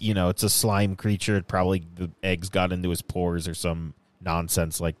it's a slime creature. Probably the eggs got into his pores or some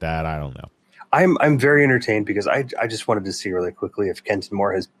nonsense like that. I don't know. I'm very entertained because I just wanted to see really quickly if Kenton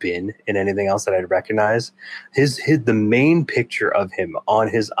Moore has been in anything else that I'd recognize. The main picture of him on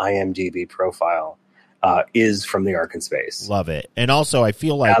his IMDb profile is from the Ark in Space. Love it. And also, I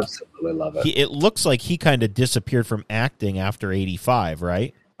feel like Absolutely love it. it looks like he kind of disappeared from acting after 85,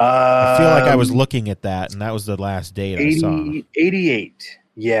 right? I feel like I was looking at that, and that was the last date I saw. 88.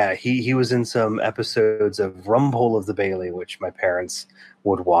 Yeah, he was in some episodes of Rumhole of the Bailey, which my parents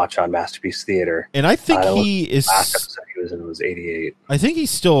would watch on Masterpiece Theater. And I think he is. Last episode he was in was 88. I think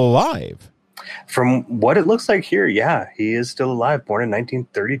he's still alive. From what it looks like here, yeah, he is still alive. Born in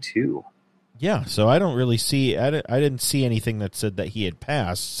 1932. Yeah, so I don't really see. I didn't see anything that said that he had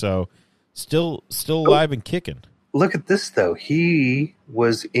passed. So still alive and kicking. Look at this though. He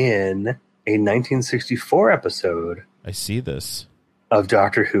was in a 1964 episode. I see this. Of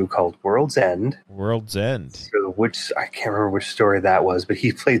Doctor Who called World's End. World's End. So which I can't remember which story that was, but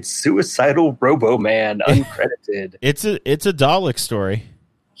he played Suicidal Robo-Man, uncredited. It's a Dalek story.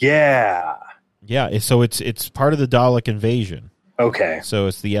 Yeah. Yeah, so it's part of the Dalek invasion. Okay. So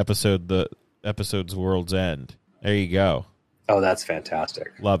it's the episode's World's End. There you go. Oh, that's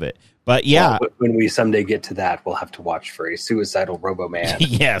fantastic. Love it. But yeah, well, when we someday get to that, we'll have to watch for a Suicidal Robo-Man.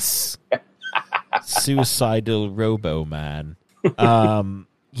 Yes. Suicidal Robo-Man.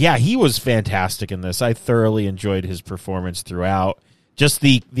 Yeah, he was fantastic in this. I thoroughly enjoyed his performance throughout. Just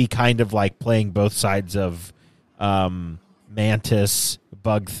the kind of like playing both sides of Mantis,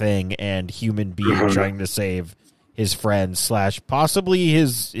 Bug Thing, and human being trying to save his friend / possibly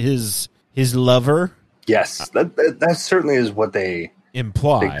his lover. Yes, that certainly is what they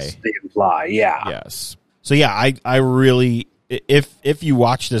imply. They imply, yeah. Yes. So yeah, I really, if you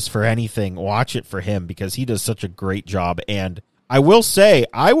watch this for anything, watch it for him because he does such a great job. And I will say,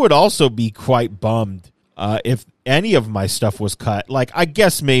 I would also be quite bummed if any of my stuff was cut. Like, I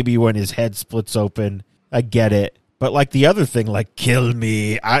guess maybe when his head splits open, I get it. But like the other thing, like kill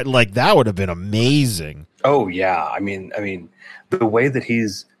me, that would have been amazing. Oh yeah, I mean, the way that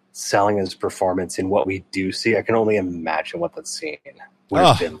he's selling his performance in what we do see, I can only imagine what that scene would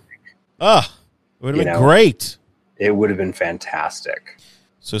have been like. It would have been great. It would have been fantastic.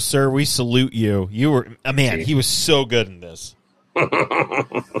 So, sir, we salute you. You were he was so good in this.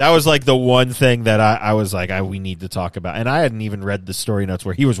 That was like the one thing that I was like, we need to talk about. And I hadn't even read the story notes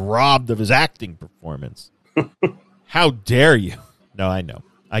where he was robbed of his acting performance. How dare you? No, I know.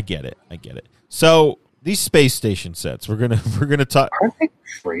 I get it. So these space station sets, we're gonna talk. Aren't they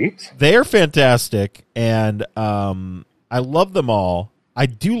great? They are fantastic, and I love them all. I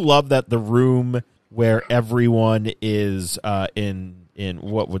do love that the room where everyone is in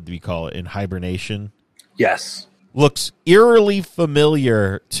what would we call it, in hibernation. Yes, looks eerily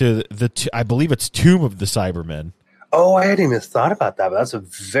familiar to I believe it's Tomb of the Cybermen. Oh, I hadn't even thought about that, but that's a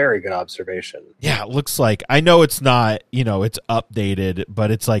very good observation. Yeah, it looks like, I know it's not, it's updated,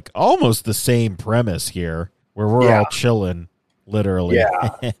 but it's like almost the same premise here where we're all chilling, literally.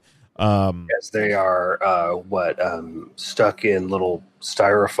 Yeah. Yes, they are stuck in little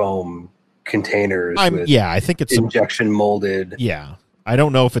styrofoam containers. I think it's injection molded. Yeah. I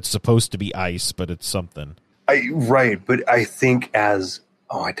don't know if it's supposed to be ice, but it's something. Right, but I think I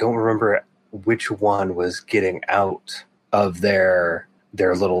don't remember which one was getting out of their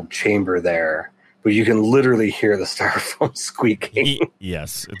little chamber there, but you can literally hear the styrofoam squeaking.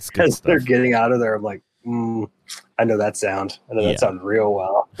 Yes, it's good as stuff. They're getting out of there. I'm like, I know that sound. That sound real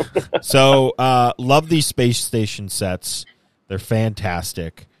well. So, love these space station sets. They're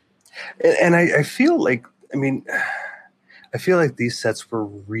fantastic. And I feel like, these sets were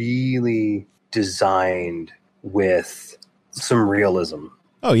really designed with some realism.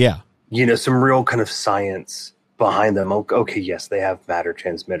 Oh, yeah. Some real kind of science behind them. Okay, yes, they have matter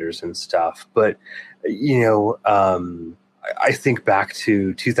transmitters and stuff, but I think back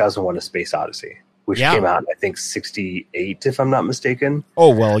to 2001: A Space Odyssey, which came out in, I think, 1968, if I'm not mistaken.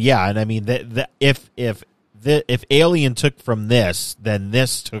 Oh well, yeah, and I mean, if Alien took from this, then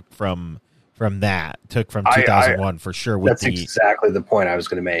this took from that, took from 2001 for sure. That's exactly the point I was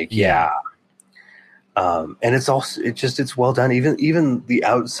going to make. Yeah. And it's well done. Even the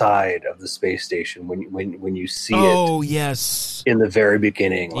outside of the space station, when you see yes, in the very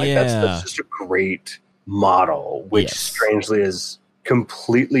beginning, that's just a great model, which strangely is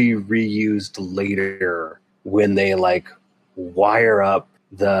completely reused later when they wire up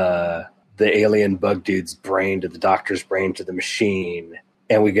the alien bug dude's brain to the doctor's brain to the machine,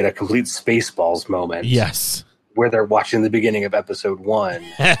 and we get a complete Spaceballs moment. Yes. Where they're watching the beginning of episode 1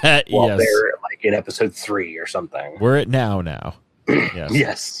 while they're in episode 3 or something. We're at now.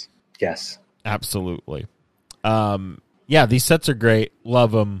 Yes. Yes. Absolutely. These sets are great.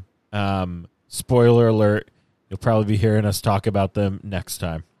 Love them. Spoiler alert. You'll probably be hearing us talk about them next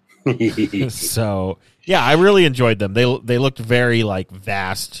time. So, I really enjoyed them. They looked very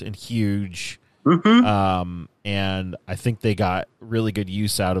vast and huge. Mm-hmm. And I think they got really good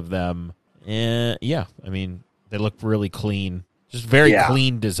use out of them. And yeah, I mean, they look really clean, just very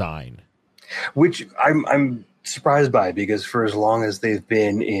clean design. Which I'm surprised by, because for as long as they've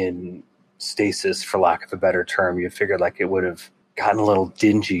been in stasis, for lack of a better term, you figured like it would have gotten a little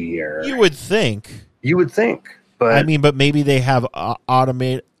dingy. Or You would think, but I mean, but maybe they have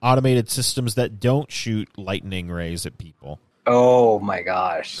automated systems that don't shoot lightning rays at people. oh my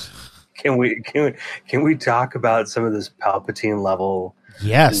gosh, can we talk about some of this Palpatine level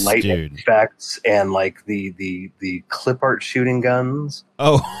Yes, lightning dude. effects and like the clip art shooting guns?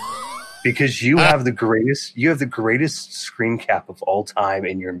 Oh, Because you have the greatest screen cap of all time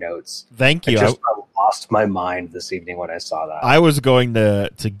in your notes. thank you. I lost my mind this evening when I saw that. I was going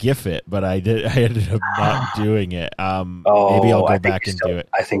to GIF it, but I ended up not doing it. Maybe I'll go back and do it.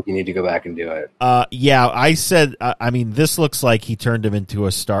 I think you need to go back and do it. Yeah, I said. I mean, this looks like he turned him into a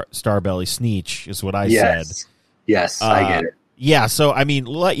Starbelly Sneetch, is what I said. Yes, I get it. Yeah, so I mean,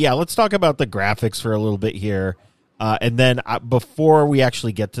 let's talk about the graphics for a little bit here. And then before we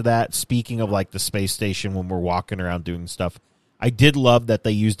actually get to that, speaking of like the space station when we're walking around doing stuff, I did love that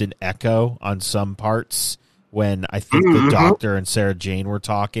they used an echo on some parts when I think the Doctor and Sarah Jane were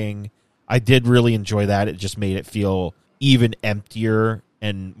talking. I did really enjoy that. It just made it feel even emptier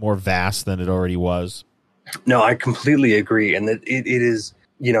and more vast than it already was. No, I completely agree. And that it is,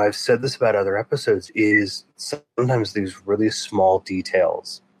 you know, I've said this about other episodes, is sometimes these really small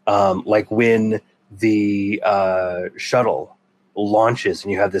details. Like when the shuttle launches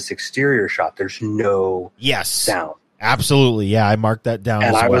and you have this exterior shot, there's no sound. Absolutely. Yeah, I marked that down.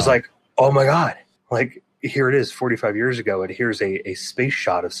 And as I was well. like, oh my God, like here it is 45 years ago. And here's a space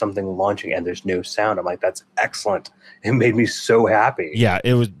shot of something launching and there's no sound. I'm like, that's excellent. It made me so happy. Yeah,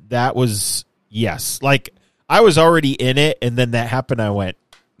 yes. Like I was already in it. And then that happened. I went,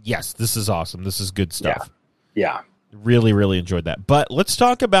 yes, this is awesome. This is good stuff. Yeah. Really, really enjoyed that. But let's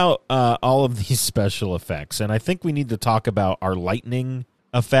talk about all of these special effects. And I think we need to talk about our lightning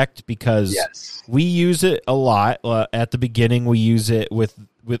effect because we use it a lot. At the beginning, we use it with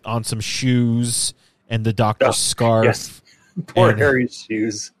on some shoes and the Doctor's scarf. Yes. Poor Harry's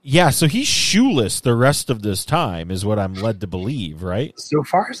shoes. Yeah, so he's shoeless the rest of this time is what I'm led to believe, right? So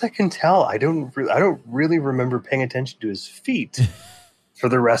far as I can tell, I don't really remember paying attention to his feet for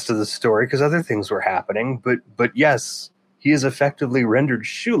the rest of the story because other things were happening. But yes, he is effectively rendered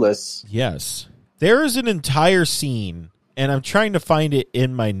shoeless. Yes. There is an entire scene, and I'm trying to find it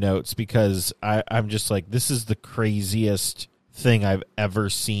in my notes because I'm just like, this is the craziest thing I've ever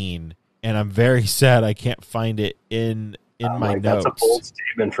seen. And I'm very sad I can't find it in my notes. That's a bold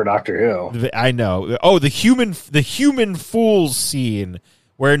statement for Doctor Who. I know. Oh, the human fools scene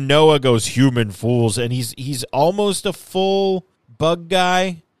where Noah goes human fools, and he's almost a full bug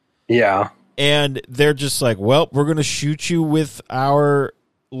guy. Yeah. And they're just like, well, we're going to shoot you with our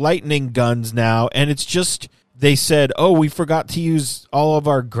lightning guns now. And it's just, they said, oh, we forgot to use all of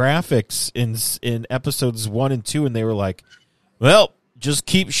our graphics in episodes 1 and 2. And they were like, well, just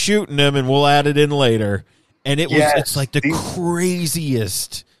keep shooting them and we'll add it in later. And it's like the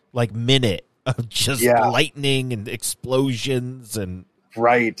craziest like minute of just lightning and explosions and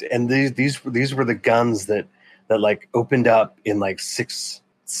right. And these were the guns that like opened up in like six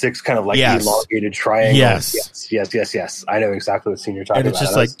kind of like elongated triangles. Yes. I know exactly what scene you're talking about.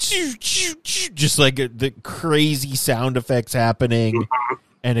 And it's just like the crazy sound effects happening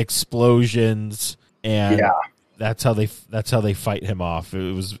and explosions, and that's how they fight him off.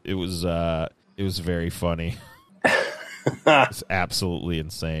 It was very funny. It's absolutely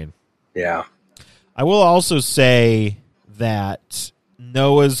insane. Yeah. I will also say that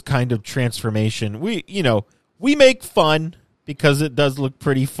Noah's kind of transformation, we make fun because it does look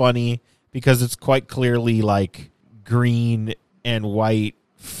pretty funny because it's quite clearly like green and white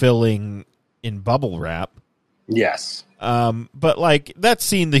filling in bubble wrap. Yes. But like that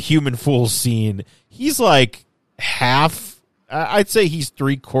scene, the human fool scene, he's like half, I'd say he's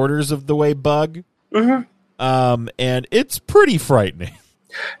 3/4 of the way bug. Mm-hmm. And it's pretty frightening.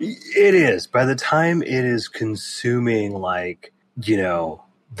 It is. By the time it is consuming like, the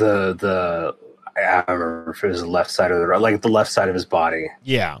I don't remember if it was the left side or the right, like the left side of his body.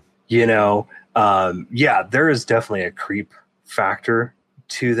 Yeah. There is definitely a creep factor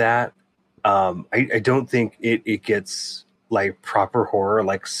to that. I don't think it gets like proper horror,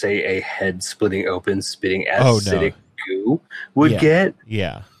 like say a head splitting open, spitting acidic goo would get.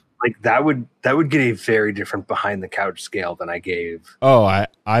 Yeah. Like that would get a very different behind the couch scale than I gave. Oh,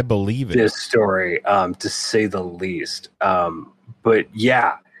 I believe it. This story, to say the least. But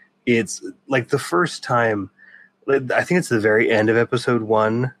yeah, it's like the first time, I think it's the very end of episode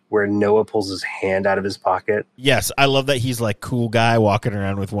 1 where Noah pulls his hand out of his pocket. Yes, I love that he's like cool guy walking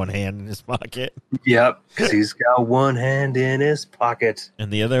around with one hand in his pocket. Yep, because he's got one hand in his pocket.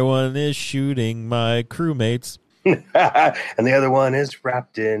 And the other one is shooting my crewmates. And the other one is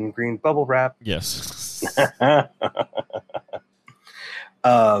wrapped in green bubble wrap. Yes.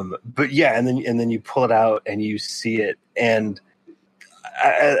 But yeah, and then you pull it out and you see it, and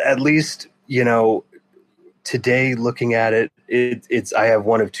at least, you know, today looking at it, it's I have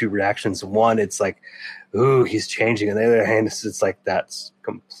one of two reactions. One, it's like, ooh, he's changing, and the other hand, it's like, that's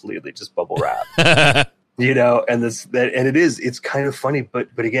completely just bubble wrap. You know, and it's kind of funny, but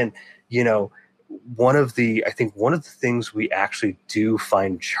again, you know, I think one of the things we actually do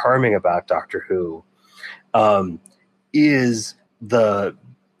find charming about Doctor Who is the,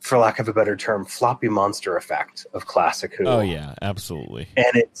 for lack of a better term, floppy monster effect of classic Who. Oh yeah, absolutely.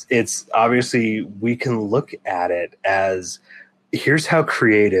 And it's obviously, we can look at it as, here's how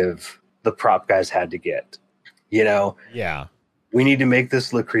creative the prop guys had to get. You know? Yeah. We need to make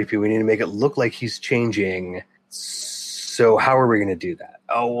this look creepy. We need to make it look like he's changing. So how are we going to do that?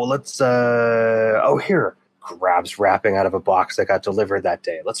 Oh, well, let's, here. Grabs wrapping out of a box that got delivered that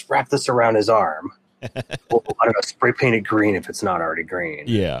day. Let's wrap this around his arm. Well, I don't know, spray paint it green if it's not already green.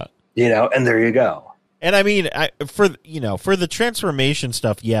 Yeah. You know, and there you go. And I mean, for the transformation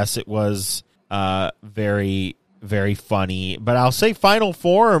stuff, yes, it was very, very funny. But I'll say Final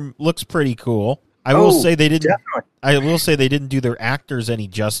Form looks pretty cool. I will say they didn't do their actors any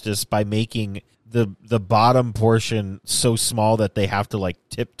justice by making the bottom portion so small that they have to like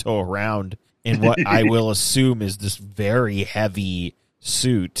tiptoe around in what I will assume is this very heavy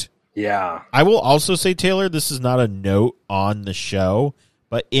suit. Yeah. I will also say, Taylor, this is not a note on the show,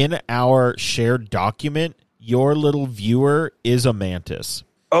 but in our shared document, your little viewer is a mantis.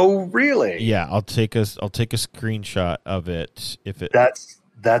 Oh, really? Yeah, I'll take a screenshot of it if it.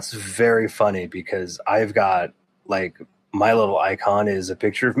 That's very funny, because I've got, like, my little icon is a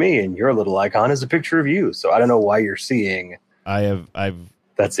picture of me and your little icon is a picture of you. So I don't know why you're seeing. I've.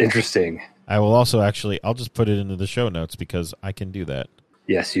 That's interesting. I will also I'll just put it into the show notes because I can do that.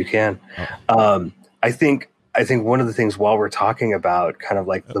 Yes, you can. Oh. I think one of the things, while we're talking about kind of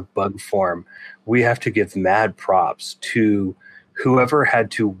like the bug form, we have to give mad props to whoever had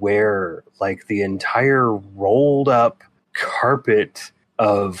to wear like the entire rolled up carpet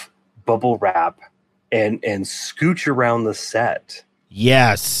of bubble wrap and scooch around the set.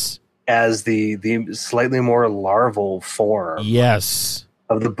 Yes. As the slightly more larval form. Yes.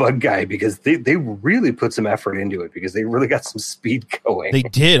 Of the bug guy, because they really put some effort into it, because they really got some speed going. They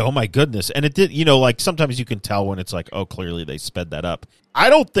did. Oh my goodness. And it did, like sometimes you can tell when it's like, oh, clearly they sped that up. I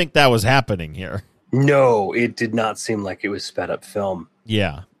don't think that was happening here. No, it did not seem like it was sped up film.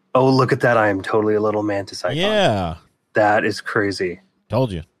 Yeah. Oh, look at that. I am totally a little mantis icon. Yeah. That is crazy.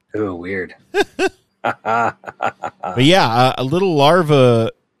 Told you. Oh, weird. But yeah, a little larva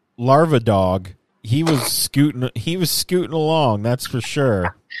dog. He was scooting along, that's for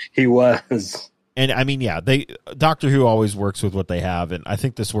sure. He was. And I mean, yeah, Doctor Who always works with what they have, and I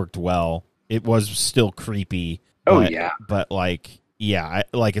think this worked well. It was still creepy. Yeah. But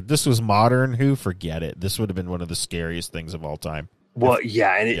if this was modern Who, forget it. This would have been one of the scariest things of all time. Well,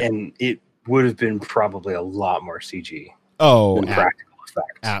 and it would have been probably a lot more CG. Oh, than practical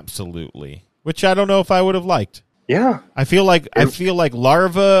effects. Absolutely. Which I don't know if I would have liked. Yeah. I feel like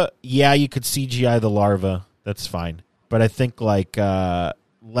larva, yeah, you could CGI the larva. That's fine. But I think like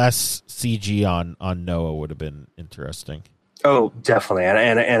less CG on Noah would have been interesting. Oh, definitely.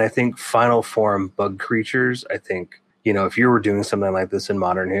 And I think Final Form bug creatures, I think, if you were doing something like this in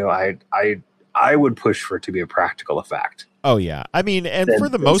Modern Who, I would push for it to be a practical effect. Oh yeah. I mean, and for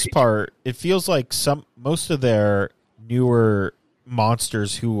the most part, it feels like most of their newer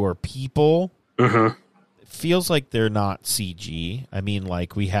monsters who are people, mm-hmm. feels like they're not CG. I mean,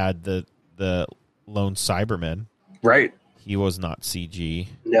 like we had the lone Cyberman. Right. He was not CG.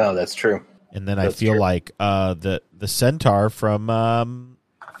 No, that's true. And then I feel like the centaur from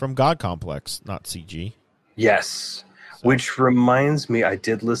God Complex, not CG. Yes. So. Which reminds me, I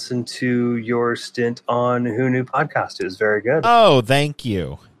did listen to your stint on Who Knew Podcast. It was very good. Oh, thank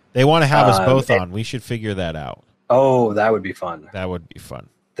you. They want to have us both on. We should figure that out. Oh, that would be fun. That would be fun.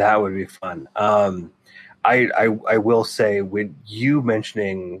 I will say, when you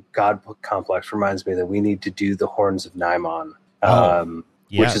mentioning God Complex reminds me that we need to do the Horns of Naimon,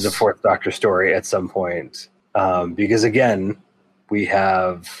 which is a Fourth Doctor story at some point. Because again, we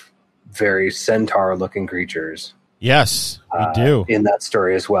have very centaur-looking creatures. Yes, we do in that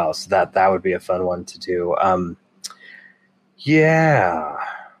story as well. So that would be a fun one to do. Yeah,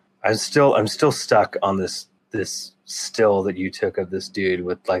 I'm still stuck on this still that you took of this dude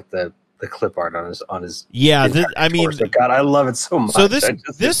with like the clip art on his Yeah, I mean, God, I love it so much. So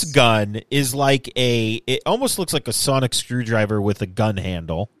this gun is like it almost looks like a sonic screwdriver with a gun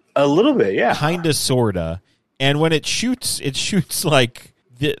handle. A little bit, yeah. Kinda, sorta. And when it shoots like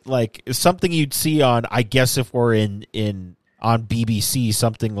something you'd see on, I guess if we're on BBC,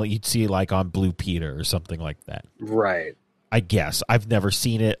 something like you'd see like on Blue Peter or something like that. Right. I guess. I've never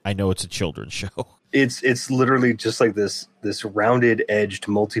seen it. I know it's a children's show. It's literally just like this rounded edged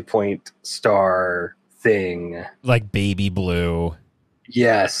multi-point star thing. Like baby blue.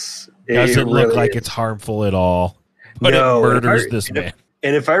 Yes. Doesn't look like it's harmful at all. But it murders this man.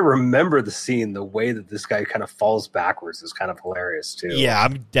 And if I remember the scene, the way that this guy kind of falls backwards is kind of hilarious too. Yeah,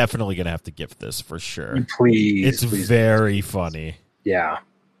 I'm definitely gonna have to gift this for sure. Please, it's very funny. Yeah,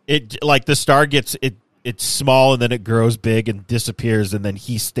 it like the star gets it's small and then it grows big and disappears and then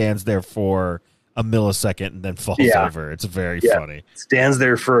he stands there for a millisecond and then falls over. It's very funny. Stands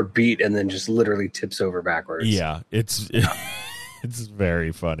there for a beat and then just literally tips over backwards. Yeah, it's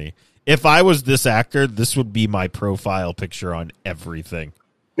very funny. If I was this actor, this would be my profile picture on everything.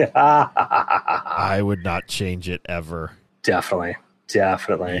 I would not change it ever. Definitely.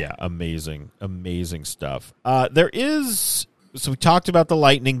 Yeah, amazing stuff. So we talked about the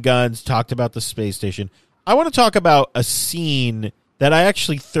lightning guns, talked about the space station. I want to talk about a scene that I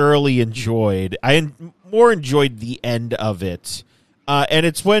actually thoroughly enjoyed. I more enjoyed the end of it. And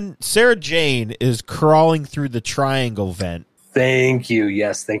it's when Sarah Jane is crawling through the triangle vent. Thank you.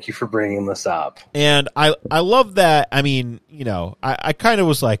 Yes, thank you for bringing this up. And I love that. I mean, I kind of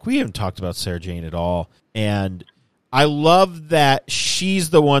was like, we haven't talked about Sarah Jane at all. And I love that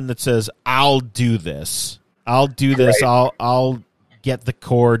she's the one that says, I'll do this. I'll do this. Right. I'll get the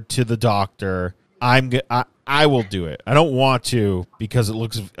cord to the doctor. I will do it. I don't want to because it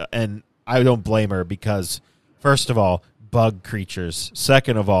looks, and I don't blame her because, first of all, bug creatures.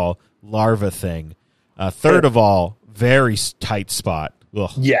 Second of all, larva thing. Third of all, very tight spot.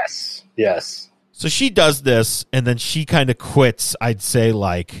 Ugh. Yes. So she does this, and then she kind of quits. I'd say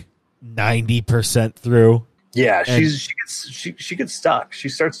like 90% through. Yeah, she gets stuck. She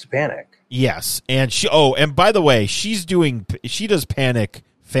starts to panic. Yes, and and by the way, she does panic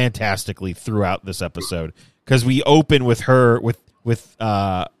fantastically throughout this episode because we open with her with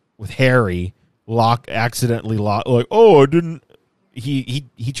Harry accidentally lock like I didn't.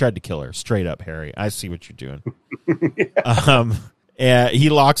 He tried to kill her straight up, Harry. I see what you're doing. And he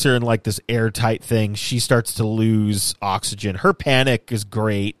locks her in like this airtight thing. She starts to lose oxygen. Her panic is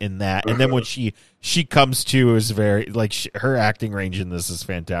great in that. And then when she comes to is very like her acting range in this is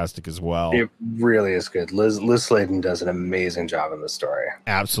fantastic as well. It really is good. Liz Sladen does an amazing job in this story.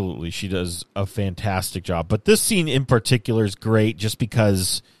 Absolutely. She does a fantastic job. But this scene in particular is great just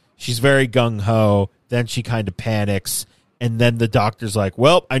because she's very gung-ho. Then she kind of panics. And then the doctor's like,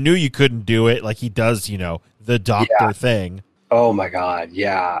 well, I knew you couldn't do it. Like he does, the doctor thing. Oh, my God.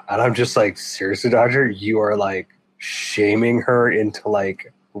 Yeah. And I'm just like, seriously, doctor, you are like shaming her into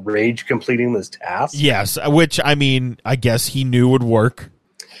like rage completing this task? Yes. Which, I mean, I guess he knew would work.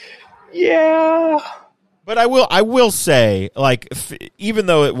 Yeah. But I will say, like, even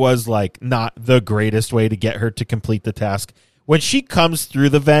though it was like not the greatest way to get her to complete the task, when she comes through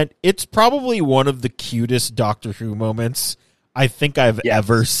the vent, it's probably one of the cutest Doctor Who moments I think I've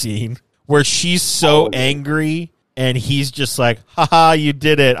ever seen, where she's so angry and he's just like, haha, you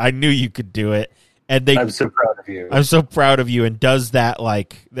did it. I knew you could do it. And I'm so proud of you. I'm so proud of you. And does that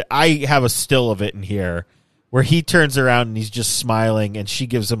like, I have a still of it in here where he turns around and he's just smiling and she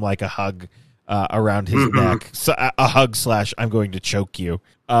gives him like a hug around his neck. So a hug / I'm going to choke you.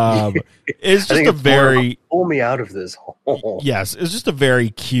 It's just a very pull me out of this hole. Yes, it's just a very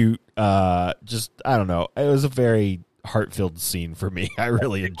cute. I don't know. It was a very heart-filled scene for me. I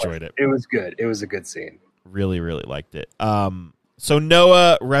really enjoyed it. It was good. It was a good scene. Really, really liked it. So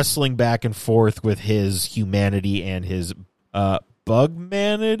Noah wrestling back and forth with his humanity and his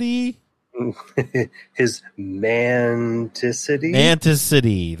bugmanity. His manticity.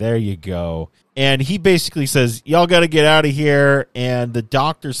 Manticity. There you go. And he basically says, y'all got to get out of here. And the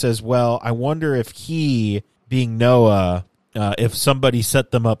doctor says, well, I wonder if he, being Noah, if somebody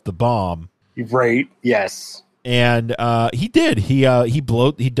set them up the bomb. Right. Yes. And he did. He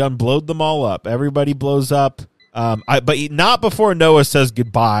blowed them all up. Everybody blows up. But not before Noah says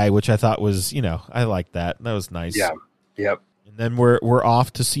goodbye, which I thought was, I like that. That was nice. Yeah. Yep. And then we're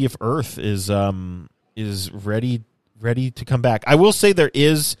off to see if Earth is ready to come back. I will say there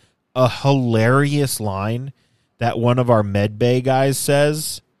is a hilarious line that one of our medbay guys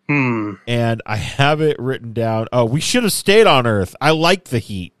says, and I have it written down. Oh, we should have stayed on Earth. I like the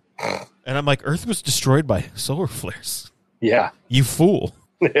heat. And I'm like, Earth was destroyed by solar flares. Yeah. You fool.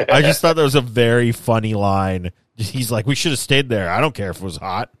 I just thought that was a very funny line. He's like, we should have stayed there. I don't care if it was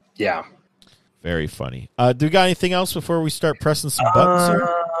hot. Yeah. Very funny. Do we got anything else before we start pressing some buttons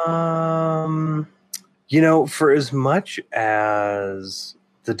here? For as much as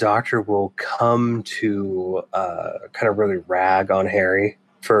the Doctor will come to kind of really rag on Harry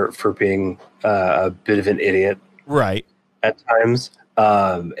for being a bit of an idiot, right, at times,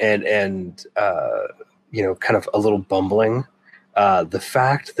 and kind of a little bumbling. The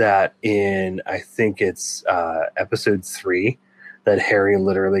fact that in, I think it's episode 3, that Harry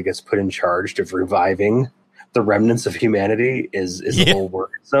literally gets put in charge of reviving the remnants of humanity is a little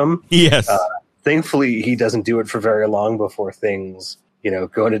worrisome. Yes. Thankfully, he doesn't do it for very long before things,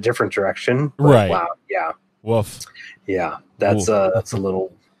 go in a different direction. But, right. Wow. Yeah. Woof. Yeah. That's a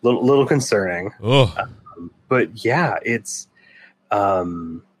little concerning. But yeah, it's.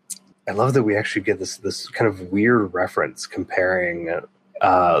 I love that we actually get this kind of weird reference comparing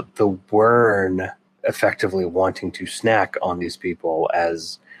the Wern effectively wanting to snack on these people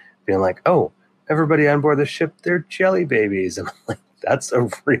as being like, oh, everybody on board the ship, they're jelly babies. And I'm like, that's a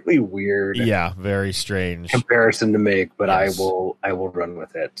really weird, very strange comparison to make, but yes. I will run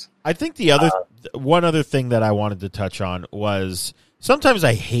with it. I think the other one other thing that I wanted to touch on was sometimes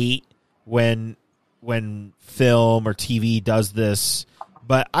I hate when film or TV does this,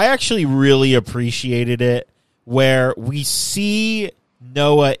 but I actually really appreciated it where we see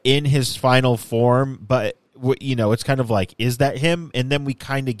Noah in his final form, but it's kind of like, is that him? And then we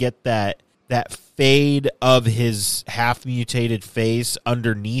kind of get that fade of his half mutated face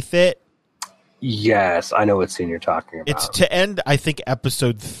underneath it. Yes, I know what scene you're talking about. It's to end, I think,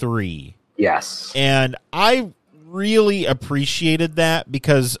 episode 3. Yes, and I really appreciated that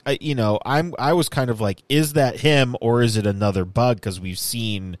because I was kind of like, is that him or is it another bug? Because we've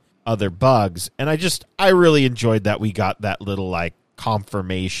seen other bugs, and I really enjoyed that we got that little like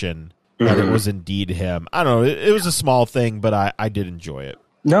confirmation that it was indeed him. I don't know, it was a small thing, but I did enjoy it.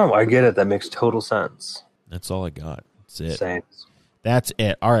 No, I get it. That makes total sense. That's all I got. That's it. Same. That's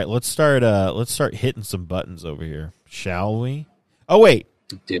it. All right, let's start hitting some buttons over here, shall we? Oh wait,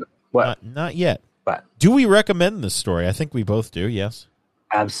 do what? Not yet. But do we recommend this story? I think we both do. Yes.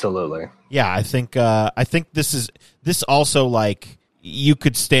 Absolutely. Yeah, I think this also, like, you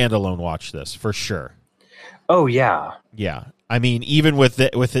could stand alone watch this for sure. Oh yeah. Yeah. I mean, even with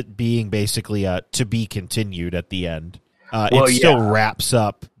it being basically to be continued at the end, it still wraps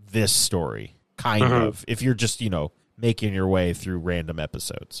up this story kind of. If you're just making your way through random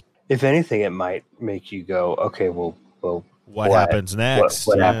episodes. If anything, it might make you go, okay, well. What happens next?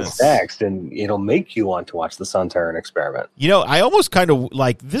 What happens next? And it'll make you want to watch the Sontaran Experiment. I almost kind of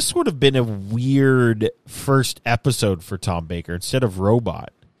like this would have been a weird first episode for Tom Baker instead of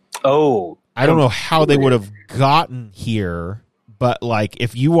Robot. Oh, I don't know how they would have gotten here, but like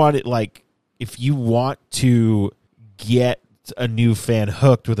if you want to get a new fan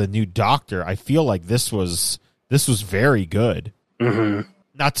hooked with a new Doctor, I feel like this was very good. Mm-hmm.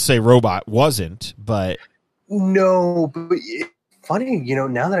 Not to say Robot wasn't, but. No, but funny,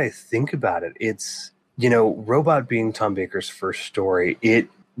 now that I think about it, it's, Robot being Tom Baker's first story, it,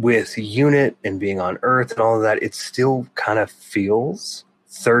 with Unit and being on Earth and all of that, it still kind of feels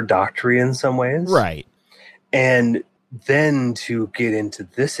Third Doctor in some ways. Right. And then to get into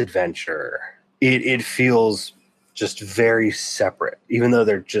this adventure, it feels just very separate. Even though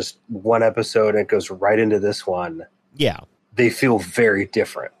they're just one episode and it goes right into this one. Yeah. They feel very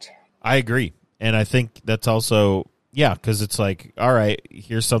different. I agree. And I think that's also, because it's like, all right,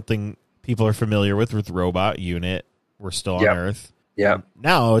 here's something people are familiar with Robot, Unit. We're still on Earth. Yeah.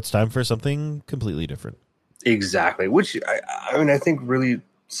 Now it's time for something completely different. Exactly. Which, I think really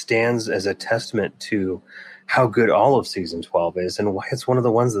stands as a testament to how good all of Season 12 is and why it's one of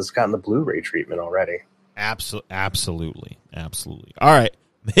the ones that's gotten the Blu-ray treatment already. Absolutely. All right.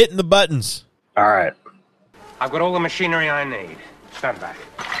 I'm hitting the buttons. All right. I've got all the machinery I need. Stand back.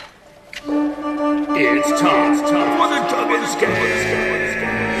 It's time for the double scan.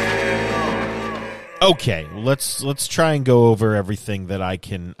 Okay, let's try and go over everything that I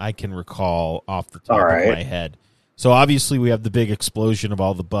can recall off the top of my head. So obviously we have the big explosion of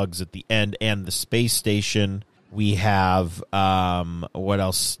all the bugs at the end and the space station. We have what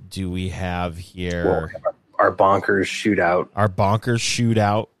else do we have here? Well, our bonkers shootout.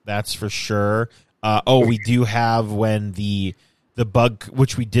 That's for sure. We do have when the bug,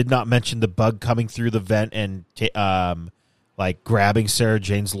 which we did not mention, the bug coming through the vent and like grabbing Sarah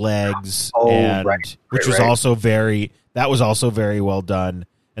Jane's legs, which was also very well done.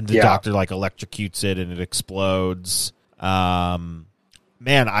 And the Doctor like electrocutes it and it explodes.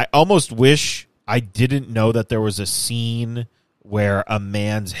 Man, I almost wish I didn't know that there was a scene where a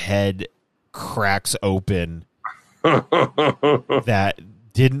man's head cracks open that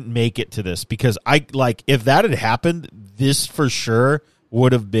didn't make it to this, because if that had happened, this for sure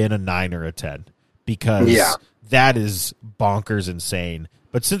would have been a 9 or a 10, because that is bonkers insane.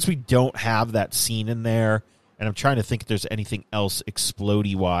 But since we don't have that scene in there, and I'm trying to think if there's anything else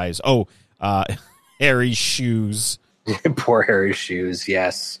explodey wise. Oh, Harry's shoes. Poor Harry's shoes.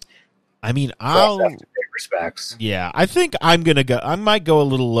 Yes. I mean, I'll have to pay respects. Yeah, I think I'm gonna go. I might go a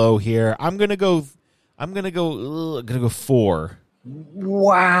little low here. I'm gonna go 4.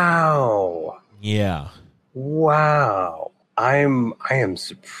 Wow. Yeah. Wow. I am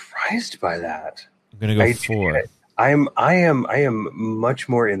surprised by that. I'm gonna go 4. I am much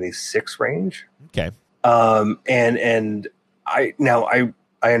more in the 6 range. Okay. And I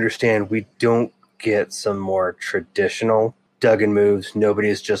understand we don't get some more traditional Duggan moves.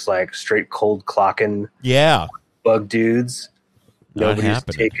 Nobody's just like straight cold clocking bug dudes. Nobody's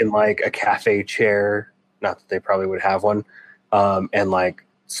taken like a cafe chair, not that they probably would have one, and like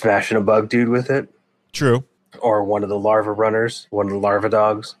smashing a bug dude with it. True. Or one of the larva runners, one of the larva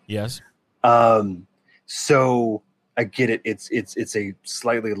dogs. Yes. So I get it. It's a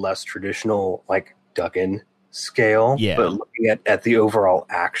slightly less traditional like Duggan scale. Yeah. But looking at the overall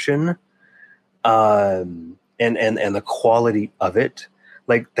action, and the quality of it,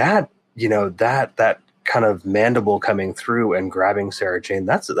 like that, that kind of mandible coming through and grabbing Sarah Jane,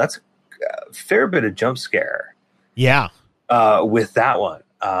 that's a fair bit of jump scare. Yeah. With that one,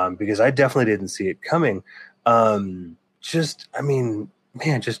 because I definitely didn't see it coming. Just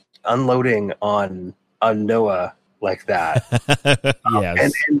unloading on Noah like that.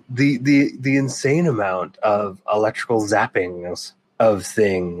 Yes. And the insane amount of electrical zappings of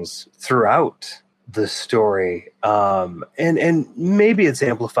things throughout the story. And maybe it's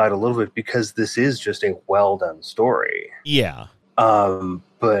amplified a little bit because this is just a well done story. Yeah.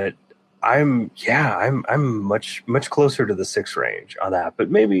 But I'm much closer to the 6 range on that,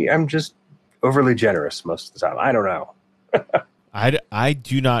 but maybe I'm just overly generous most of the time. I don't know. I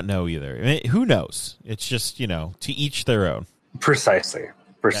do not know either. I mean, who knows? It's just, to each their own. Precisely.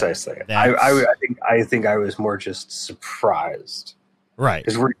 I think I was more just surprised. Right.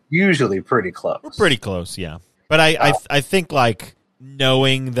 Because we're usually pretty close. We're pretty close, yeah. But I think like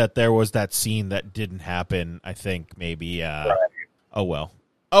knowing that there was that scene that didn't happen, I think maybe right. Oh well.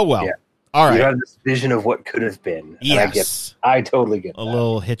 Yeah. All right. You have this vision of what could have been. Yes. I totally get that. A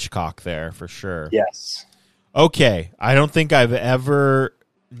little Hitchcock there for sure. Yes. Okay. I don't think I've ever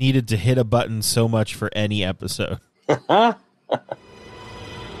needed to hit a button so much for any episode.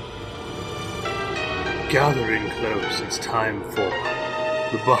 Gathering close, it's time for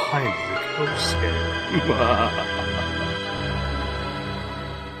the Behind the Coast Scare.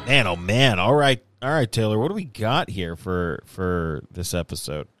 Man, oh man. All right, Taylor, what do we got here for this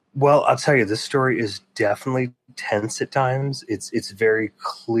episode? Well, I'll tell you, this story is definitely tense at times. It's very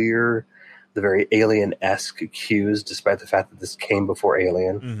clear, the very Alien-esque cues, despite the fact that this came before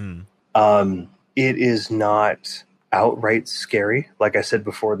Alien. Mm-hmm. It is not outright scary. Like I said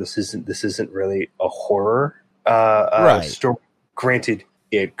before, this isn't really a horror story. Granted,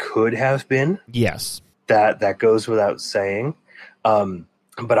 it could have been. Yes. That goes without saying.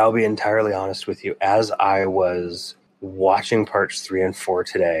 But I'll be entirely honest with you. As I was watching parts 3 and 4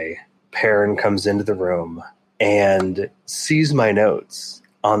 today, Perrin comes into the room and sees my notes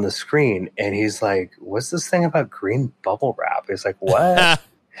on the screen, and he's like, "What's this thing about green bubble wrap?" He's like, "What?"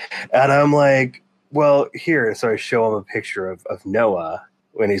 And I'm like, "Well, here." So I show him a picture of Noah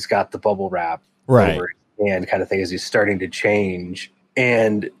when he's got the bubble wrap over his hand, kind of thing, as he's starting to change.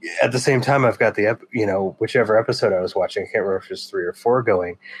 And at the same time, I've got the whichever episode I was watching, I can't remember if it was 3 or 4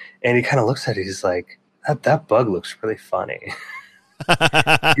 going, and he kind of looks at it. He's like, "That bug looks really funny."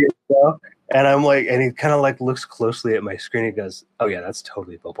 And I'm like, and he kind of like looks closely at my screen. He goes, "Oh yeah, that's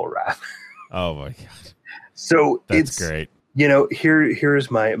totally bubble wrap." Oh my god! So that's great.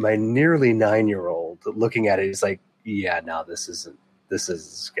 Here's my nearly 9-year-old looking at it. He's like, "Yeah, no, this isn't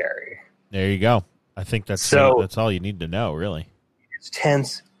scary." There you go. I think that's all you need to know, really. It's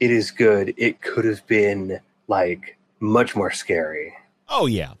tense. It is good. It could have been like much more scary. Oh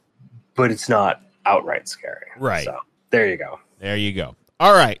yeah, but it's not outright scary. Right. So there you go. There you go.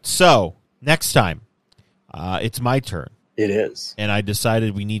 All right. So next time, it's my turn. It is. And I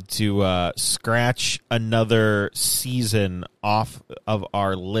decided we need to scratch another season off of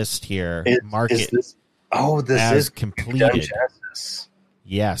our list here. Mark it as completed.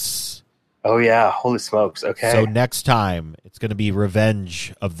 Yes. Oh, yeah. Holy smokes. Okay. So next time, it's going to be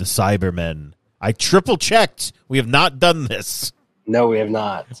Revenge of the Cybermen. I triple checked. We have not done this. No, we have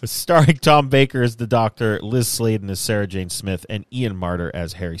not. Starring Tom Baker as the Doctor, Liz Sladen as Sarah Jane Smith, and Ian Marter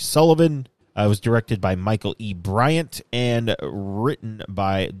as Harry Sullivan. It was directed by Michael E. Bryant and written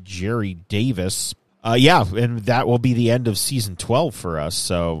by Jerry Davis. And that will be the end of season 12 for us.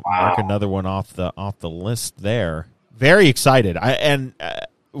 So mark another one off the list there. Very excited. If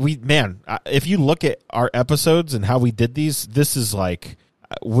you look at our episodes and how we did these, this is like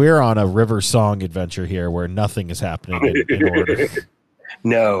we're on a river song adventure here where nothing is happening in order.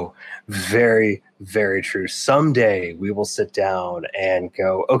 No, very, very true. Someday we will sit down and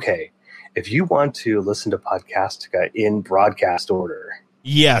go, okay, if you want to listen to Podcastica in broadcast order.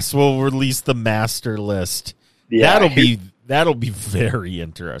 Yes, we'll release the master list. Yeah, that'll be very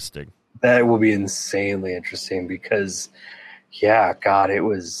interesting. That will be insanely interesting because, I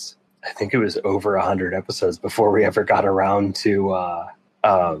think it was over 100 episodes before we ever got around to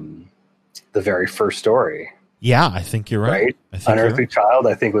the very first story. Yeah, I think you're right. Unearthly Child,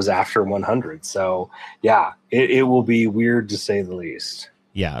 I think, was after 100. So, it will be weird to say the least.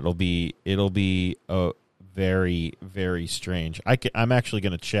 Yeah, it'll be very, very strange. I'm actually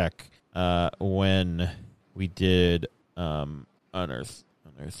going to check when we did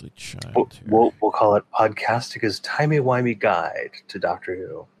Unearthly Child. We'll call it Podcastica's Timey-Wimey Guide to Doctor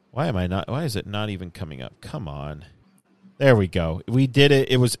Who. Why is it not even coming up? Come on. There we go. We did it.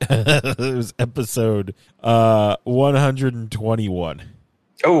 It was it was episode 121.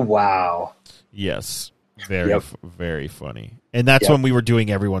 Oh, wow. Yes. Very funny. And that's when we were doing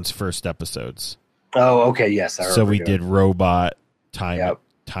everyone's first episodes. Oh, okay. Yes. I so we did Robot, Time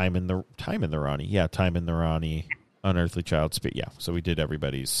in the Rani. Yeah, Time in the Rani, Unearthly Child. Yeah. So we did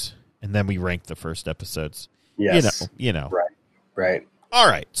everybody's, and then we ranked the first episodes. Yes. You know. Right. All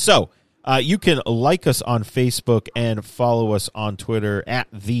right. So you can like us on Facebook and follow us on Twitter at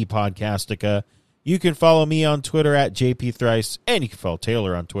The Podcastica. You can follow me on Twitter at JP Thrice, and you can follow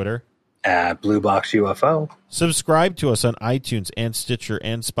Taylor on Twitter at Blue Box UFO. Subscribe to us on iTunes and Stitcher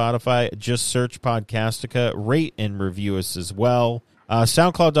and Spotify. Just search Podcastica. Rate and review us as well.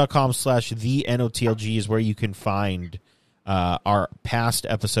 SoundCloud.com/TheNOTLG is where you can find our past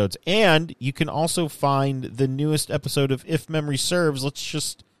episodes. And you can also find the newest episode of If Memory Serves. Let's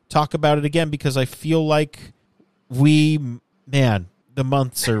just talk about it again because I feel like the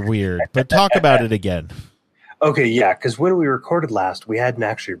months are weird. But talk about it again. Okay, yeah, because when we recorded last, we hadn't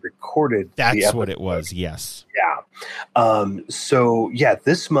actually recorded the episode. That's what it was, yes. Yeah.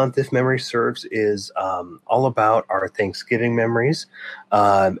 This month, If Memory Serves, is all about our Thanksgiving memories,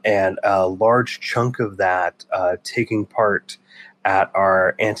 and a large chunk of that taking part at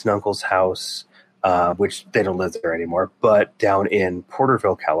our aunt and uncle's house, which they don't live there anymore, but down in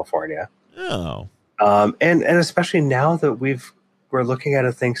Porterville, California. Oh. And especially now that we're looking at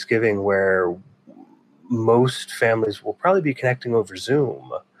a Thanksgiving where most families will probably be connecting over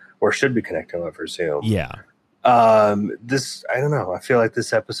Zoom or should be connecting over Zoom. Yeah. I don't know. I feel like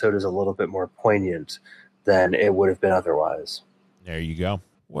this episode is a little bit more poignant than it would have been otherwise. There you go.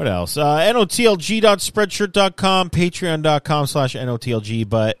 What else? NOTLG.spreadshirt.com, patreon.com/NOTLG.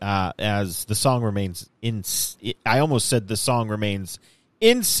 But as the song remains I almost said the song remains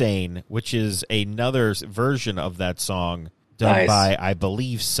insane, which is another version of that song done by, I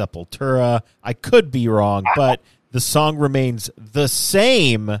believe, Sepultura. I could be wrong, but the song remains the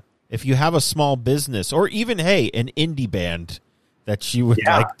same. If you have a small business or even, an indie band that you would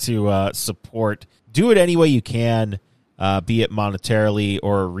like to support, do it any way you can, be it monetarily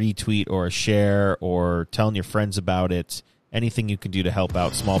or a retweet or a share or telling your friends about it. Anything you can do to help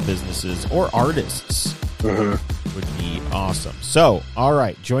out small businesses or artists would be awesome. So, all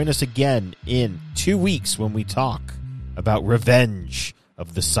right, join us again in 2 weeks when we talk about Revenge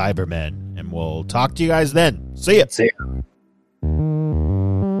of the Cybermen, and we'll talk to you guys then. See ya.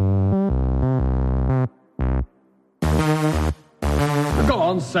 Go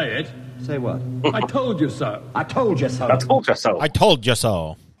on, say it. Say what? I told you so. I told you so. I told you so. I told you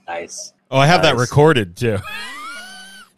so. Nice. Oh, I have that recorded, too.